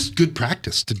 And it's just good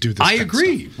practice to do this. I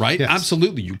agree, right? Yes.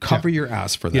 Absolutely. You cover your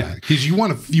ass for that. Yeah, because you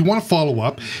want to follow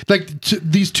up like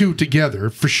these two together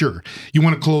for sure. You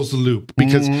want to close the loop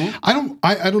because I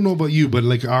don't know about you, but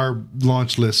like our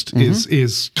launch list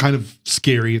is kind of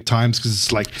scary at times because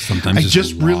it's like sometimes I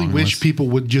just really wish people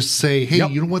would just say, hey,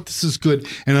 you know what, this is good.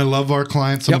 And I love our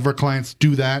clients. Some of our clients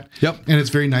do that. And it's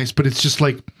very nice, but it's just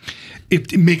like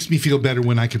it makes me feel better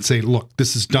when I can say, look,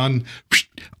 this is done.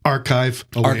 Archive,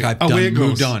 away it goes.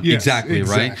 Moved on. Yes, exactly,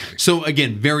 right? So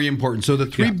again, very important. So the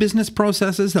three business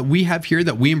processes that we have here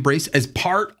that we embrace as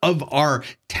part of our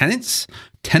tenets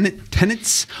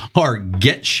are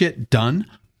get shit done,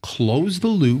 close the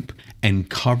loop,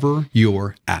 and cover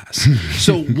your ass.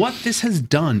 So what this has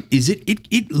done is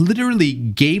it literally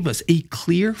gave us a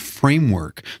clear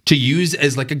framework to use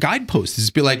as like a guidepost.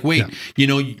 Just be like, wait, you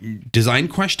know, design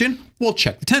question, well,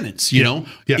 check the tenets, you know,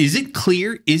 is it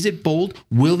clear? Is it bold?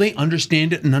 Will they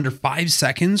understand it in under 5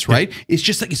 seconds, right? It's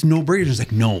just like, it's no brainer. It's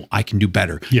like, no, I can do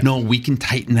better. No, we can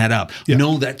tighten that up.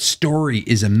 No, that story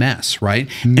is a mess, right?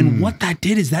 And what that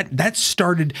did is that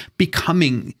started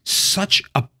becoming such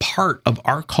a part of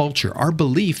our culture, our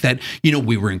belief that, you know,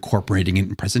 we were incorporating it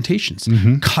in presentations.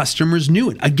 Customers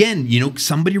knew it. Again, you know,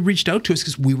 somebody reached out to us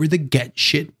because we were the get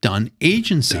shit done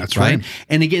agency. That's right.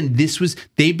 And again,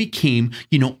 they became,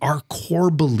 you know, our core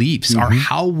beliefs are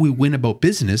how we went about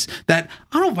business. That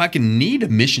I don't know if I can need a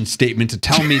mission statement to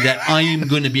tell me that I am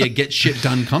going to be a get shit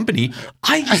done company.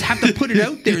 I just have to put it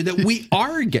out there that we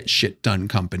are a get shit done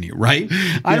company, right?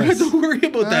 I don't have to worry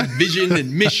about that vision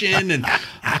and mission and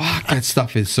fuck, that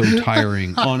stuff is so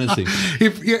tiring, honestly.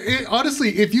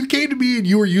 If you came to me and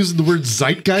you were using the word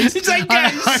zeitgeist,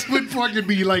 I would fucking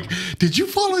be like, did you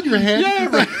fall on your head? Yeah,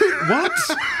 right. What?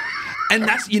 And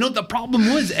that's, you know, the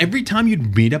problem was every time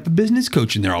you'd meet up a business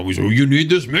coach and they're always, oh, you need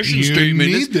this mission statement.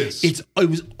 You need this. It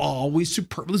was always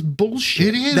superfluous bullshit.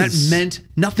 It is. That meant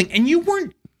nothing. And you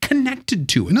weren't connected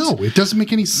to it. No, it doesn't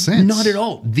make any sense. Not at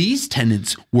all. These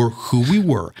tenets were who we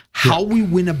were, how we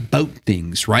went about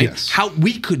things, right? Yes. How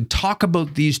we could talk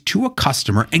about these to a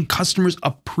customer and customers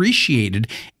appreciated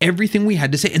everything we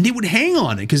had to say. And they would hang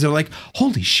on it because they're like,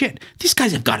 holy shit, these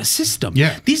guys have got a system.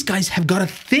 These guys have got a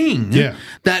thing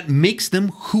that makes them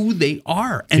who they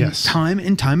are. And time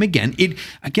and time again,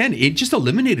 it just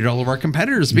eliminated all of our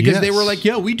competitors because they were like,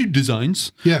 yeah, we do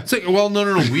designs. It's like, well,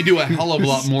 no, we do a hell of a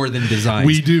lot more than designs.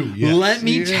 We do. Let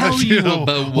me tell you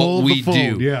about what we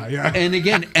do. And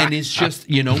again, and it's just,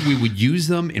 you know, we would use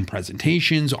them in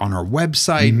presentations on our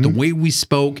website, the way we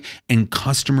spoke, and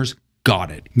customers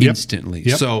got it instantly.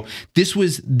 So this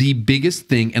was the biggest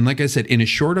thing. And like I said, in a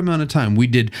short amount of time, we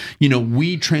did, you know,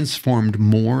 we transformed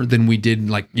more than we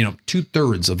did, like, you know,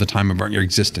 2/3 of the time of our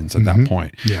existence at that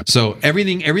point. So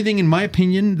everything in my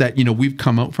opinion that, you know, we've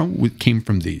come out from came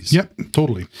from these.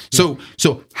 Totally. So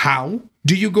how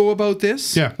do you go about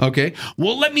this? Okay.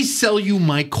 Well, let me sell you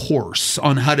my course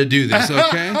on how to do this,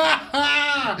 okay?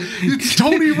 It's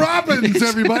Tony Robbins,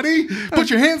 everybody.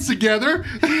 Put your hands together.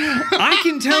 I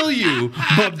can tell you,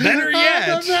 but better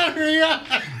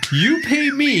yet, you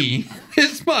pay me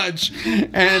this much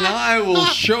and I will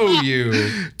show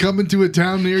you. Coming to a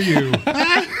town near you.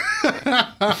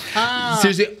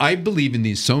 Seriously, I believe in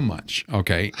these so much,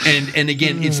 okay? And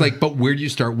again, it's like, but where do you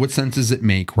start? What sense does it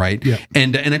make, right?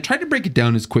 And I tried to break it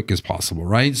down as quick as possible,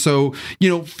 right? So, you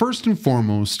know, first and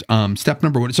foremost, step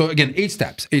number 1. So again, 8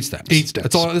 steps. 8 steps.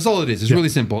 That's all it is. It's really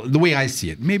simple. The way I see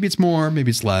it. Maybe it's more,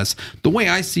 maybe it's less. The way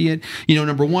I see it, you know,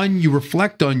 number 1, you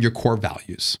reflect on your core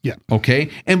values. Okay?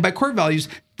 And by core values,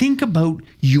 think about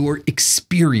your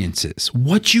experiences,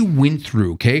 what you went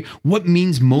through, okay? What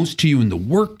means most to you in the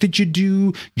work that you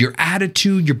do, your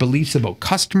attitude, your beliefs about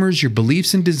customers, your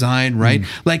beliefs in design, right?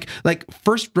 Like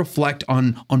first reflect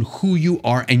on who you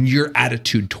are and your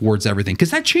attitude towards everything, because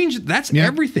that changes, that's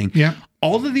everything.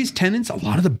 All of these tenets, a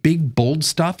lot of the big, bold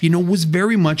stuff, you know, was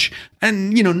very much,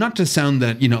 and, you know, not to sound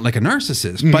that, you know, like a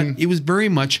narcissist, but it was very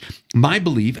much my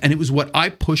belief, and it was what I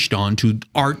pushed on to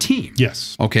our team.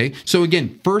 Okay. So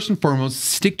again, first and foremost,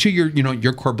 stick to your, you know,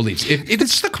 your core beliefs. If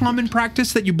it's the common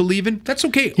practice that you believe in, that's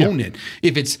okay. Own it.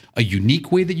 If it's a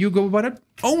unique way that you go about it,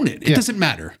 Own it. It doesn't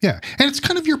matter. Yeah. And it's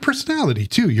kind of your personality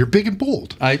too. You're big and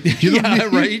bold. You know what I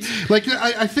mean? Right. Like,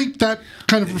 I think that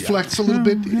kind of reflects a little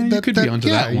bit. You could be onto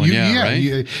that one.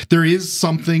 Right? There is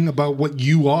something about what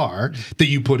you are that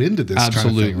you put into this kind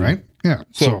of thing, right? Yeah.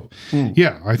 So,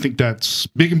 yeah, I think that's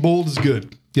big and bold is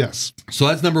good. Yes. So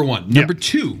that's number one. Number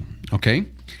two, okay,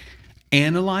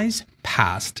 analyze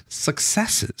past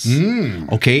successes.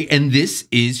 Okay, and this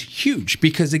is huge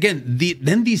because again,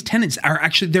 then these tenets are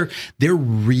actually they're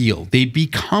real. They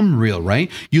become real, right?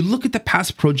 You look at the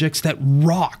past projects that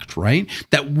rocked, right?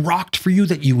 That rocked for you,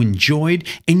 that you enjoyed,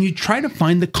 and you try to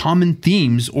find the common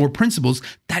themes or principles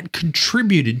that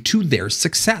contributed to their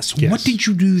success. Yes. What did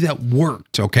you do that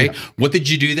worked? Okay, what did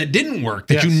you do that didn't work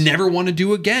that you never want to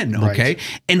do again? Okay,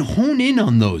 and hone in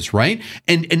on those, right?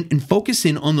 And focus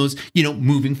in on those,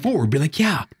 moving forward. Be like,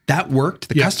 yeah, that worked.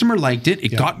 The customer liked it.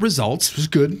 It got results. It was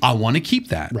good. I want to keep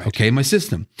that. Right. Okay, my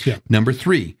system. Yeah. Number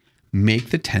three,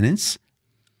 make the tenets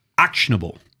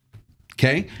actionable.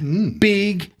 Okay,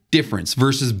 big difference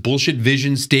versus bullshit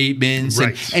vision statements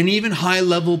and even high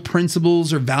level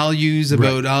principles or values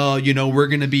about we're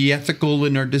going to be ethical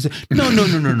in our design.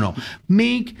 No.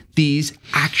 Make these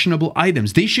actionable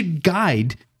items. They should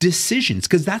guide decisions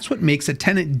because that's what makes a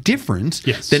tenet different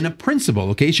than a principle.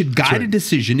 Okay, it should guide a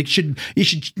decision. It should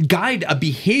guide a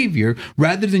behavior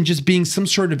rather than just being some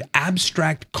sort of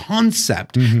abstract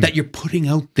concept that you're putting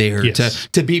out there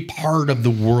to be part of the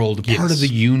world, part of the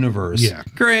universe. Yeah,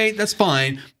 great, that's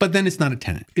fine, but then it's not a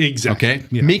tenet. Exactly. Okay,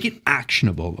 make it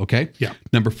actionable. Okay. Yeah.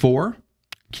 Number four,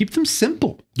 keep them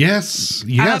simple. Yes.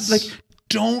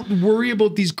 Don't worry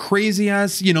about these crazy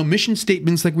ass, mission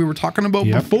statements like we were talking about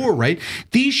before, right?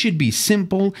 These should be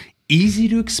simple, easy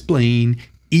to explain,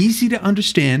 easy to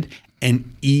understand,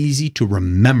 and easy to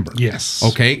remember. Yes.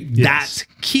 Okay? Yes. That's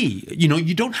key.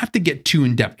 You don't have to get too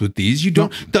in depth with these. You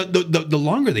don't the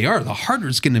longer they are, the harder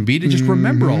it's going to be to just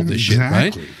remember all this shit,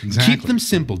 right? Exactly. Keep them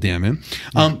simple, damn it.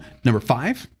 Number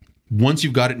five, once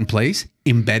you've got it in place,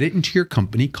 embed it into your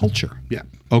company culture. Yeah.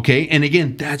 Okay. And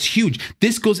again, that's huge.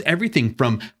 This goes everything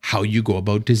from how you go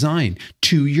about design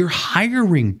to your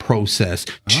hiring process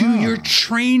to your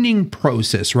training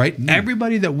process, right?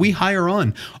 Everybody that we hire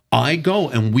on, I go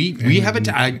and we have it.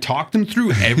 I talk them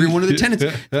through every one of the tenets.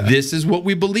 This is what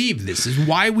we believe. This is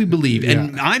why we believe.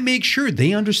 And I make sure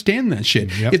they understand that shit.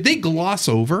 If they gloss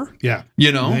over,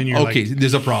 okay,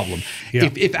 there's a problem.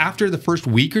 If after the first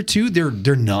week or two,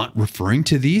 they're not referring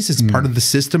to these as part of the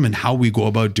system and how we go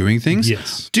about doing things,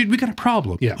 dude, we got a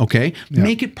problem. Okay,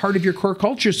 make it part of your core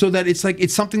culture so that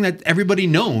it's something that everybody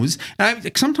knows. And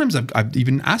sometimes I've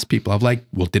even asked people, I've like,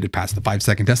 well, did it pass the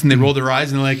 5-second test? And they roll their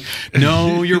eyes and they're like,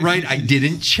 no, you're right. I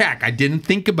didn't check. I didn't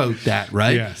think about that.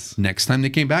 Right. Yes. Next time they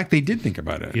came back, they did think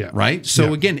about it. Right.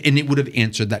 So again, and it would have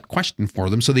answered that question for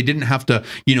them. So they didn't have to,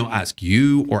 ask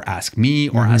you or ask me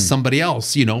or ask somebody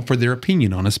else, for their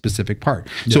opinion on a specific part.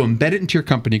 So embed it into your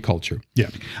company culture.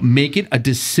 Make it a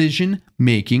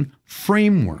decision-making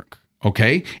framework.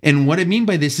 Okay. And what I mean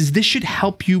by this is this should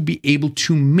help you be able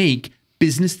to make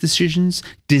business decisions,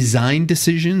 design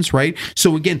decisions, right?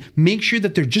 So again, make sure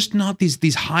that they're just not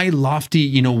these high,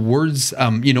 lofty, words,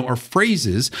 or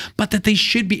phrases, but that they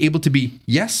should be able to be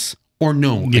yes or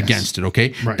no against it.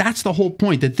 Okay. Right. That's the whole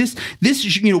point, that this,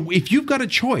 if you've got a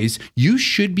choice, you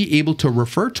should be able to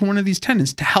refer to one of these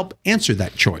tenets to help answer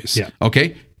that choice.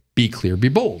 Okay. Be clear, be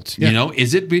bold.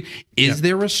 Is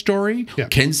there a story?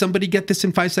 Can somebody get this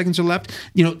in 5 seconds or less?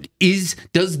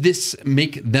 Does this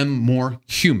make them more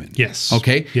human? Yes.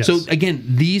 Okay. Yes. So again,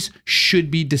 these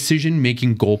should be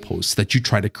decision-making goalposts that you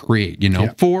try to create,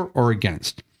 for or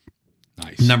against.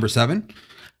 Nice. Number 7,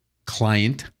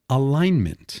 client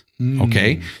alignment.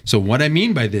 Okay. So what I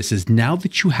mean by this is now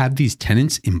that you have these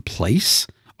tenets in place,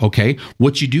 okay,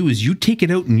 what you do is you take it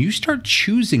out and you start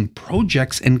choosing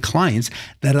projects and clients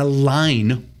that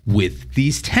align with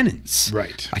these tenets.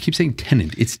 Right. I keep saying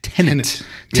tenant. It's tenet.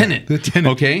 Tenet. The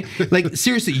tenet. Okay. Like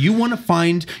seriously, you want to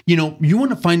find,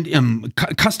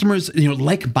 customers,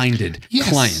 like-minded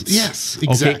clients. Yes.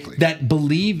 Exactly. Okay, that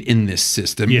believe in this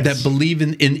system. That believe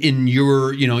in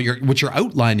your, what you're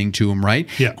outlining to them. Right.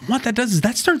 Yeah. What that does is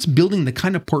that starts building the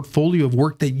kind of portfolio of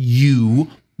work that you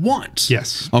want.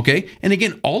 Yes. Okay. And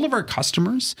again, all of our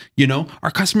customers, are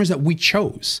customers that we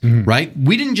chose, right?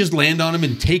 We didn't just land on them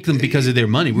and take them because of their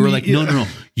money. We were like, no.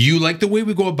 You like the way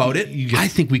we go about it. I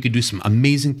think we could do some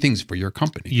amazing things for your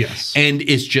company. Yes. And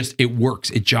it's just, it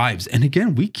works. It jives. And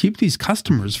again, we keep these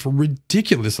customers for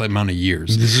ridiculous amount of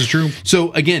years. This is true.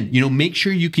 So again, make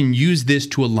sure you can use this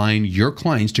to align your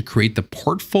clients to create the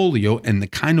portfolio and the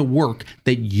kind of work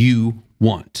that you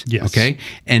want. Yes. Okay.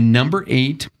 And number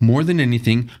 8, more than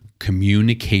anything,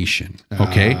 communication.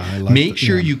 Okay. Make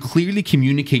sure you clearly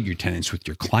communicate your tenants with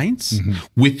your clients,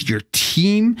 with your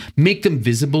team, make them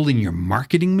visible in your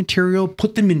marketing material,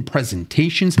 put them in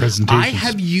presentations. I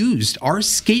have used our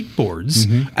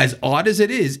skateboards, as odd as it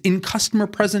is, in customer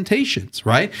presentations,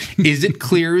 right? Is it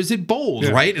clear? Is it bold,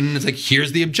 right? And it's like,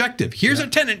 here's the objective. Here's our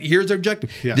tenant. Here's our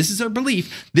objective. This is our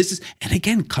belief. This is, and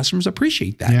again, customers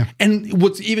appreciate that. And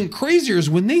what's even crazier is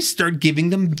when they start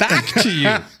giving them back to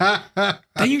you.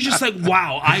 Then you're just like,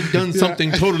 wow, I've done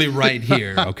something totally right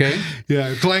here. Okay. Yeah.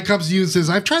 A client comes to you and says,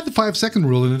 I've tried the 5-second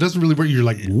rule and it doesn't really work. You're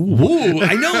like, whoa,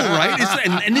 I know, right?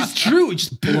 And it's true. It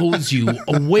just blows you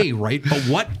away, right? But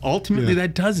what ultimately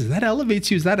that does is that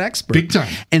elevates you as that expert. Big time.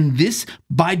 And this,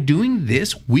 by doing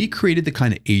this, we created the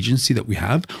kind of agency that we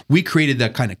have. We created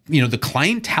that kind of, the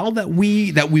clientele that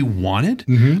we wanted.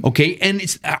 Okay. And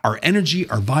it's our energy,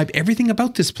 our vibe, everything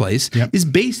about this place is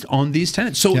based on these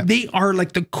tenants. So they are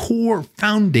like the core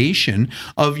foundation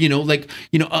of, of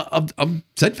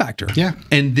zfactor. Yeah.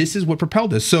 And this is what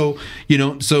propelled us. So,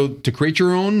 so to create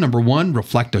your own, number one,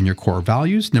 reflect on your core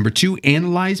values. Number two,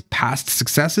 analyze past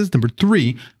successes. Number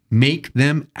three, make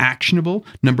them actionable.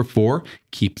 Number four,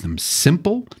 keep them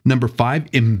simple. Number five,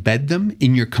 embed them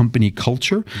in your company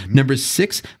culture. Number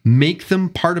six, make them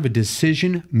part of a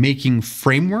decision-making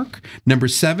framework. Number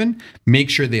seven, make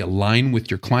sure they align with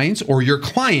your clients or your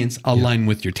clients align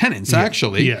with your tenants,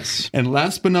 actually. Yes. And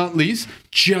last but not least,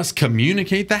 just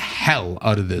communicate the hell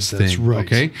out of this thing. That's right.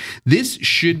 Okay. This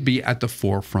should be at the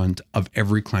forefront of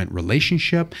every client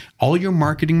relationship, all your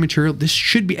marketing material. This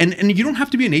should be, and you don't have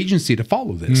to be an agency to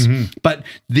follow this, but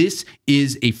this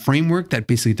is a framework that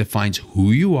basically defines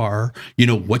who you are,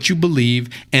 what you believe,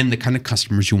 and the kind of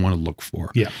customers you want to look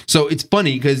for. Yeah. So it's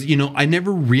funny because, I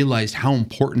never realized how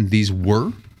important these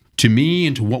were to me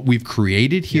and to what we've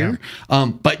created here.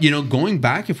 But going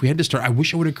back, if we had to start, I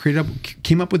wish I would have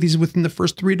came up with these within the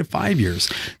first 3 to 5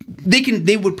 years.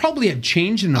 They would probably have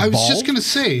changed and evolved. I was just going to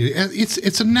say,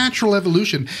 it's a natural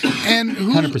evolution, and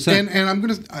 100%. And I'm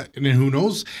going to, and who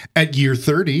knows, at year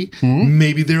 30,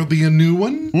 maybe there'll be a new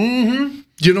one.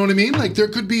 Do you know what I mean? Like there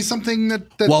could be something that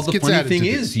well, the gets funny added thing to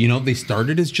is, this. they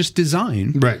started as just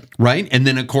design, right, and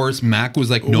then of course Mac was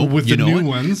like, nope, with the new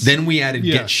ones. Then we added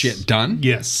get shit done,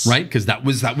 right, because that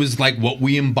was like what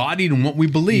we embodied and what we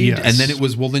believed, and then it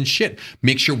was then shit,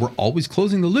 make sure we're always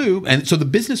closing the loop, and so the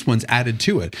business ones added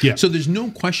to it. So there's no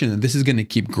question that this is going to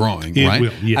keep growing, right?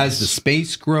 Will, as the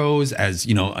space grows, as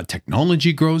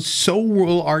technology grows, so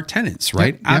will our tenants,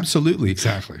 right? Absolutely,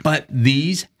 exactly. But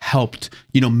these helped,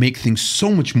 make things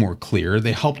so much more clear.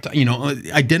 They helped,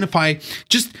 identify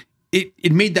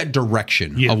it made that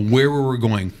direction of where we were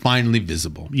going finally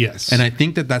visible. Yes. And I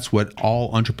think that's what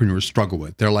all entrepreneurs struggle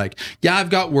with. They're like, yeah, I've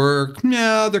got work.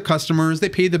 Yeah, they're customers. They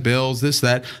pay the bills, this,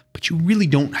 that. But you really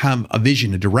don't have a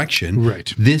vision, a direction.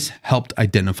 Right. This helped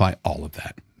identify all of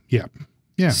that. Yeah.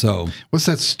 Yeah. So what's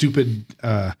that stupid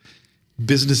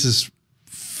businesses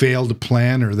fail to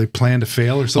plan, or they plan to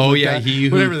fail, or something? Oh yeah, like that. He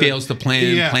who fails to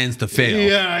plan plans to fail.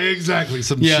 Yeah, exactly.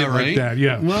 Some shit like that.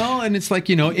 Yeah. Well, and it's like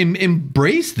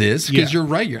embrace this because you're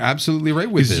right. You're absolutely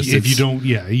right with this. If you don't,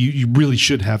 you really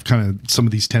should have kind of some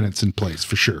of these tenets in place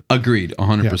for sure. Agreed,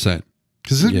 100%.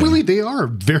 Because really, they are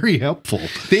very helpful.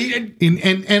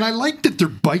 And I like that they're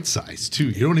bite sized too.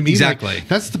 You know what I mean? Exactly. Like,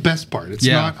 that's the best part. It's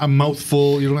not a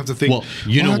mouthful. You don't have to think. Well,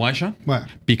 you know why, Sean? What?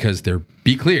 Because they're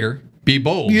be clear. Be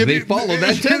bold. They follow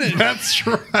that tenet. That's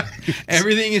right.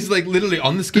 Everything is like literally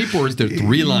on the skateboards. They're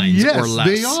 3 lines or less.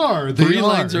 They are. 3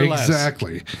 lines or less.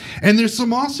 Exactly. And there's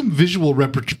some awesome visual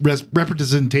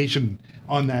representation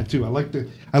on that too. I like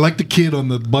the kid on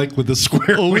the bike with the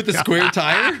square. Oh, with the square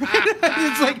tire.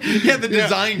 It's like the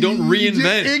design. Don't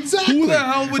reinvent. Exactly. Who the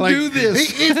hell would do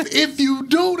this? If you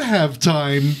don't have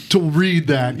time to read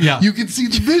that, you can see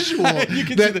the visual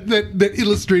that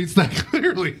illustrates that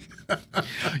clearly.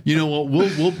 You know what?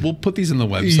 We'll put these on the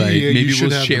website. Maybe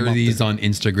we'll share these on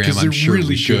Instagram. I'm sure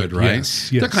we should, right? Yes.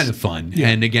 They're kind of fun.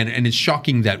 And again, it's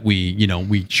shocking that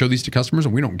we show these to customers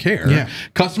and we don't care.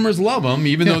 Customers love them,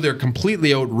 even though they're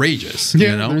completely outrageous.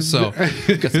 So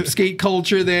got some skate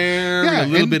culture there, a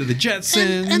little bit of the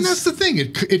Jetsons, and that's the thing.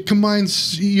 It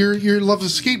combines your love of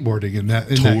skateboarding in that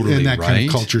kind of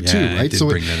culture too, right?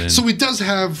 So it does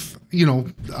have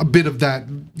a bit of that,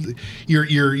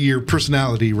 your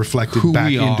personality reflected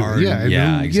back into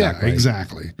it.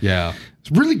 Exactly. Yeah. It's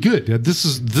really good. This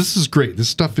is great. This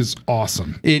stuff is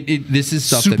awesome. This is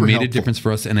stuff that made a difference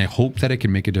for us, and I hope that it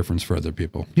can make a difference for other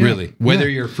people. Really, whether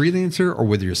you're a freelancer or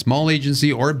whether you're a small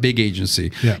agency or a big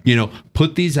agency,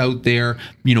 put these out there.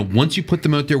 Once you put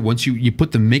them out there, once you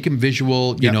put them, make them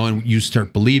visual, and you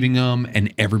start believing them,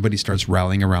 and everybody starts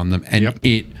rallying around them, and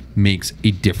it makes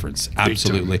a difference.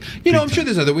 Absolutely. You know, I'm sure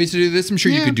there's other ways to do this. I'm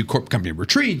sure you could do corporate company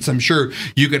retreats. I'm sure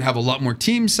you could have a lot more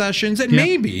team sessions, and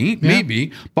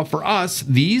maybe. But for us,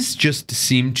 these just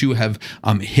seem to have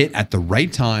hit at the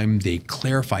right time. They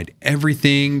clarified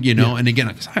everything, you know. And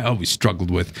again, I always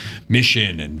struggled with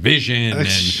mission and vision,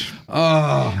 that's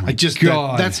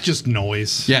just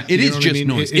noise. Yeah, it is just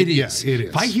noise. It is.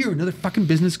 If I hear another fucking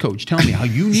business coach tell me how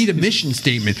you need a mission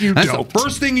statement, that's the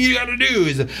first thing you got to do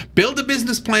is build a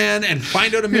business plan and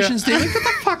find out a mission statement. Get the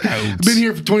fuck out. I've been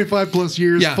here for 25 plus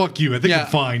years. Fuck you. I think I'm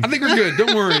fine. I think we're good.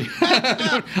 Don't worry.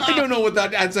 I don't know what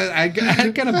that adds. I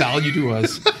kind of value to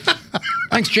us.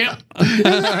 Thanks, champ.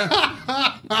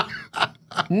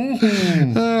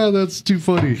 That's too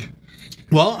funny.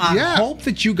 Well, I hope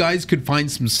that you guys could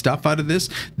find some stuff out of this.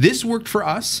 This worked for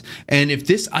us, and if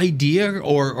this idea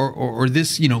or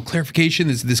this, you know, clarification,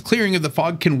 this clearing of the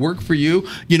fog can work for you,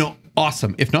 you know,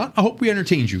 awesome. If not, I hope we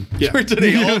entertained you for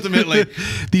today. Ultimately,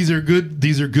 these are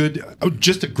good. Oh,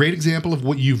 just a great example of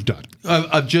what you've done.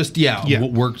 Of just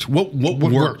what worked. What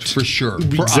worked for sure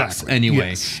for us anyway.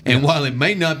 Yes. And while it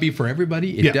might not be for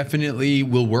everybody, it definitely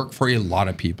will work for a lot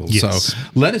of people. Yes. So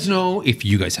let us know if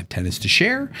you guys have tenets to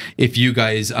share. If you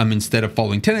guys instead of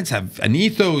following tenets have an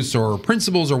ethos or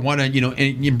principles or want to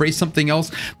embrace something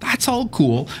else, that's all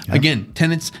cool. Again,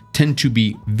 tenets tend to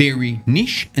be very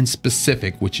niche and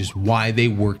specific, which is why they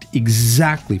worked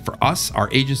exactly for us,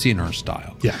 our agency, and our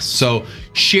style. Yes. So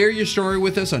share your story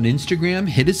with us on Instagram.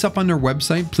 Hit us up on our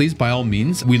website, please, by all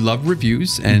means. We love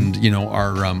reviews, and you know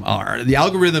the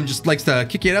algorithm just likes to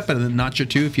kick you up a notch or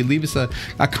two if you leave us a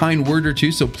kind word or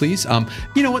two. So please,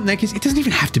 you know what? In that case, it doesn't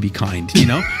even have to be kind. You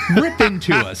know, rip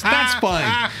into us. That's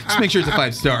fine. Just make sure it's a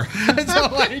 5-star. That's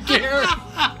all I care.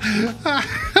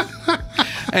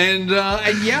 And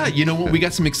yeah, you know what? We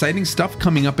got some exciting stuff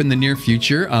coming up in the near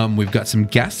future. We've got some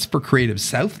guests for Creative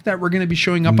South that we're going to be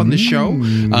showing up on the show.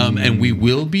 And we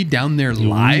will be down there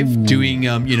live doing,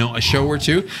 a show or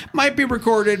two. Might be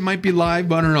recorded, might be live,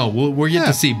 but I don't know. We're yet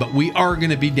to see. But we are going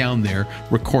to be down there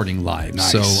recording live.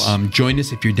 Nice. So join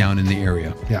us if you're down in the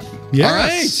area. Yeah. Yes. All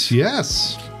right.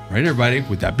 Yes. All right, everybody.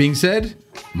 With that being said,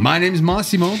 my name is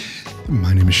Massimo.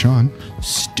 My name is Sean.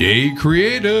 Stay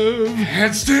creative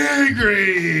and stay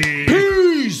great.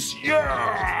 Peace.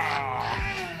 Yeah.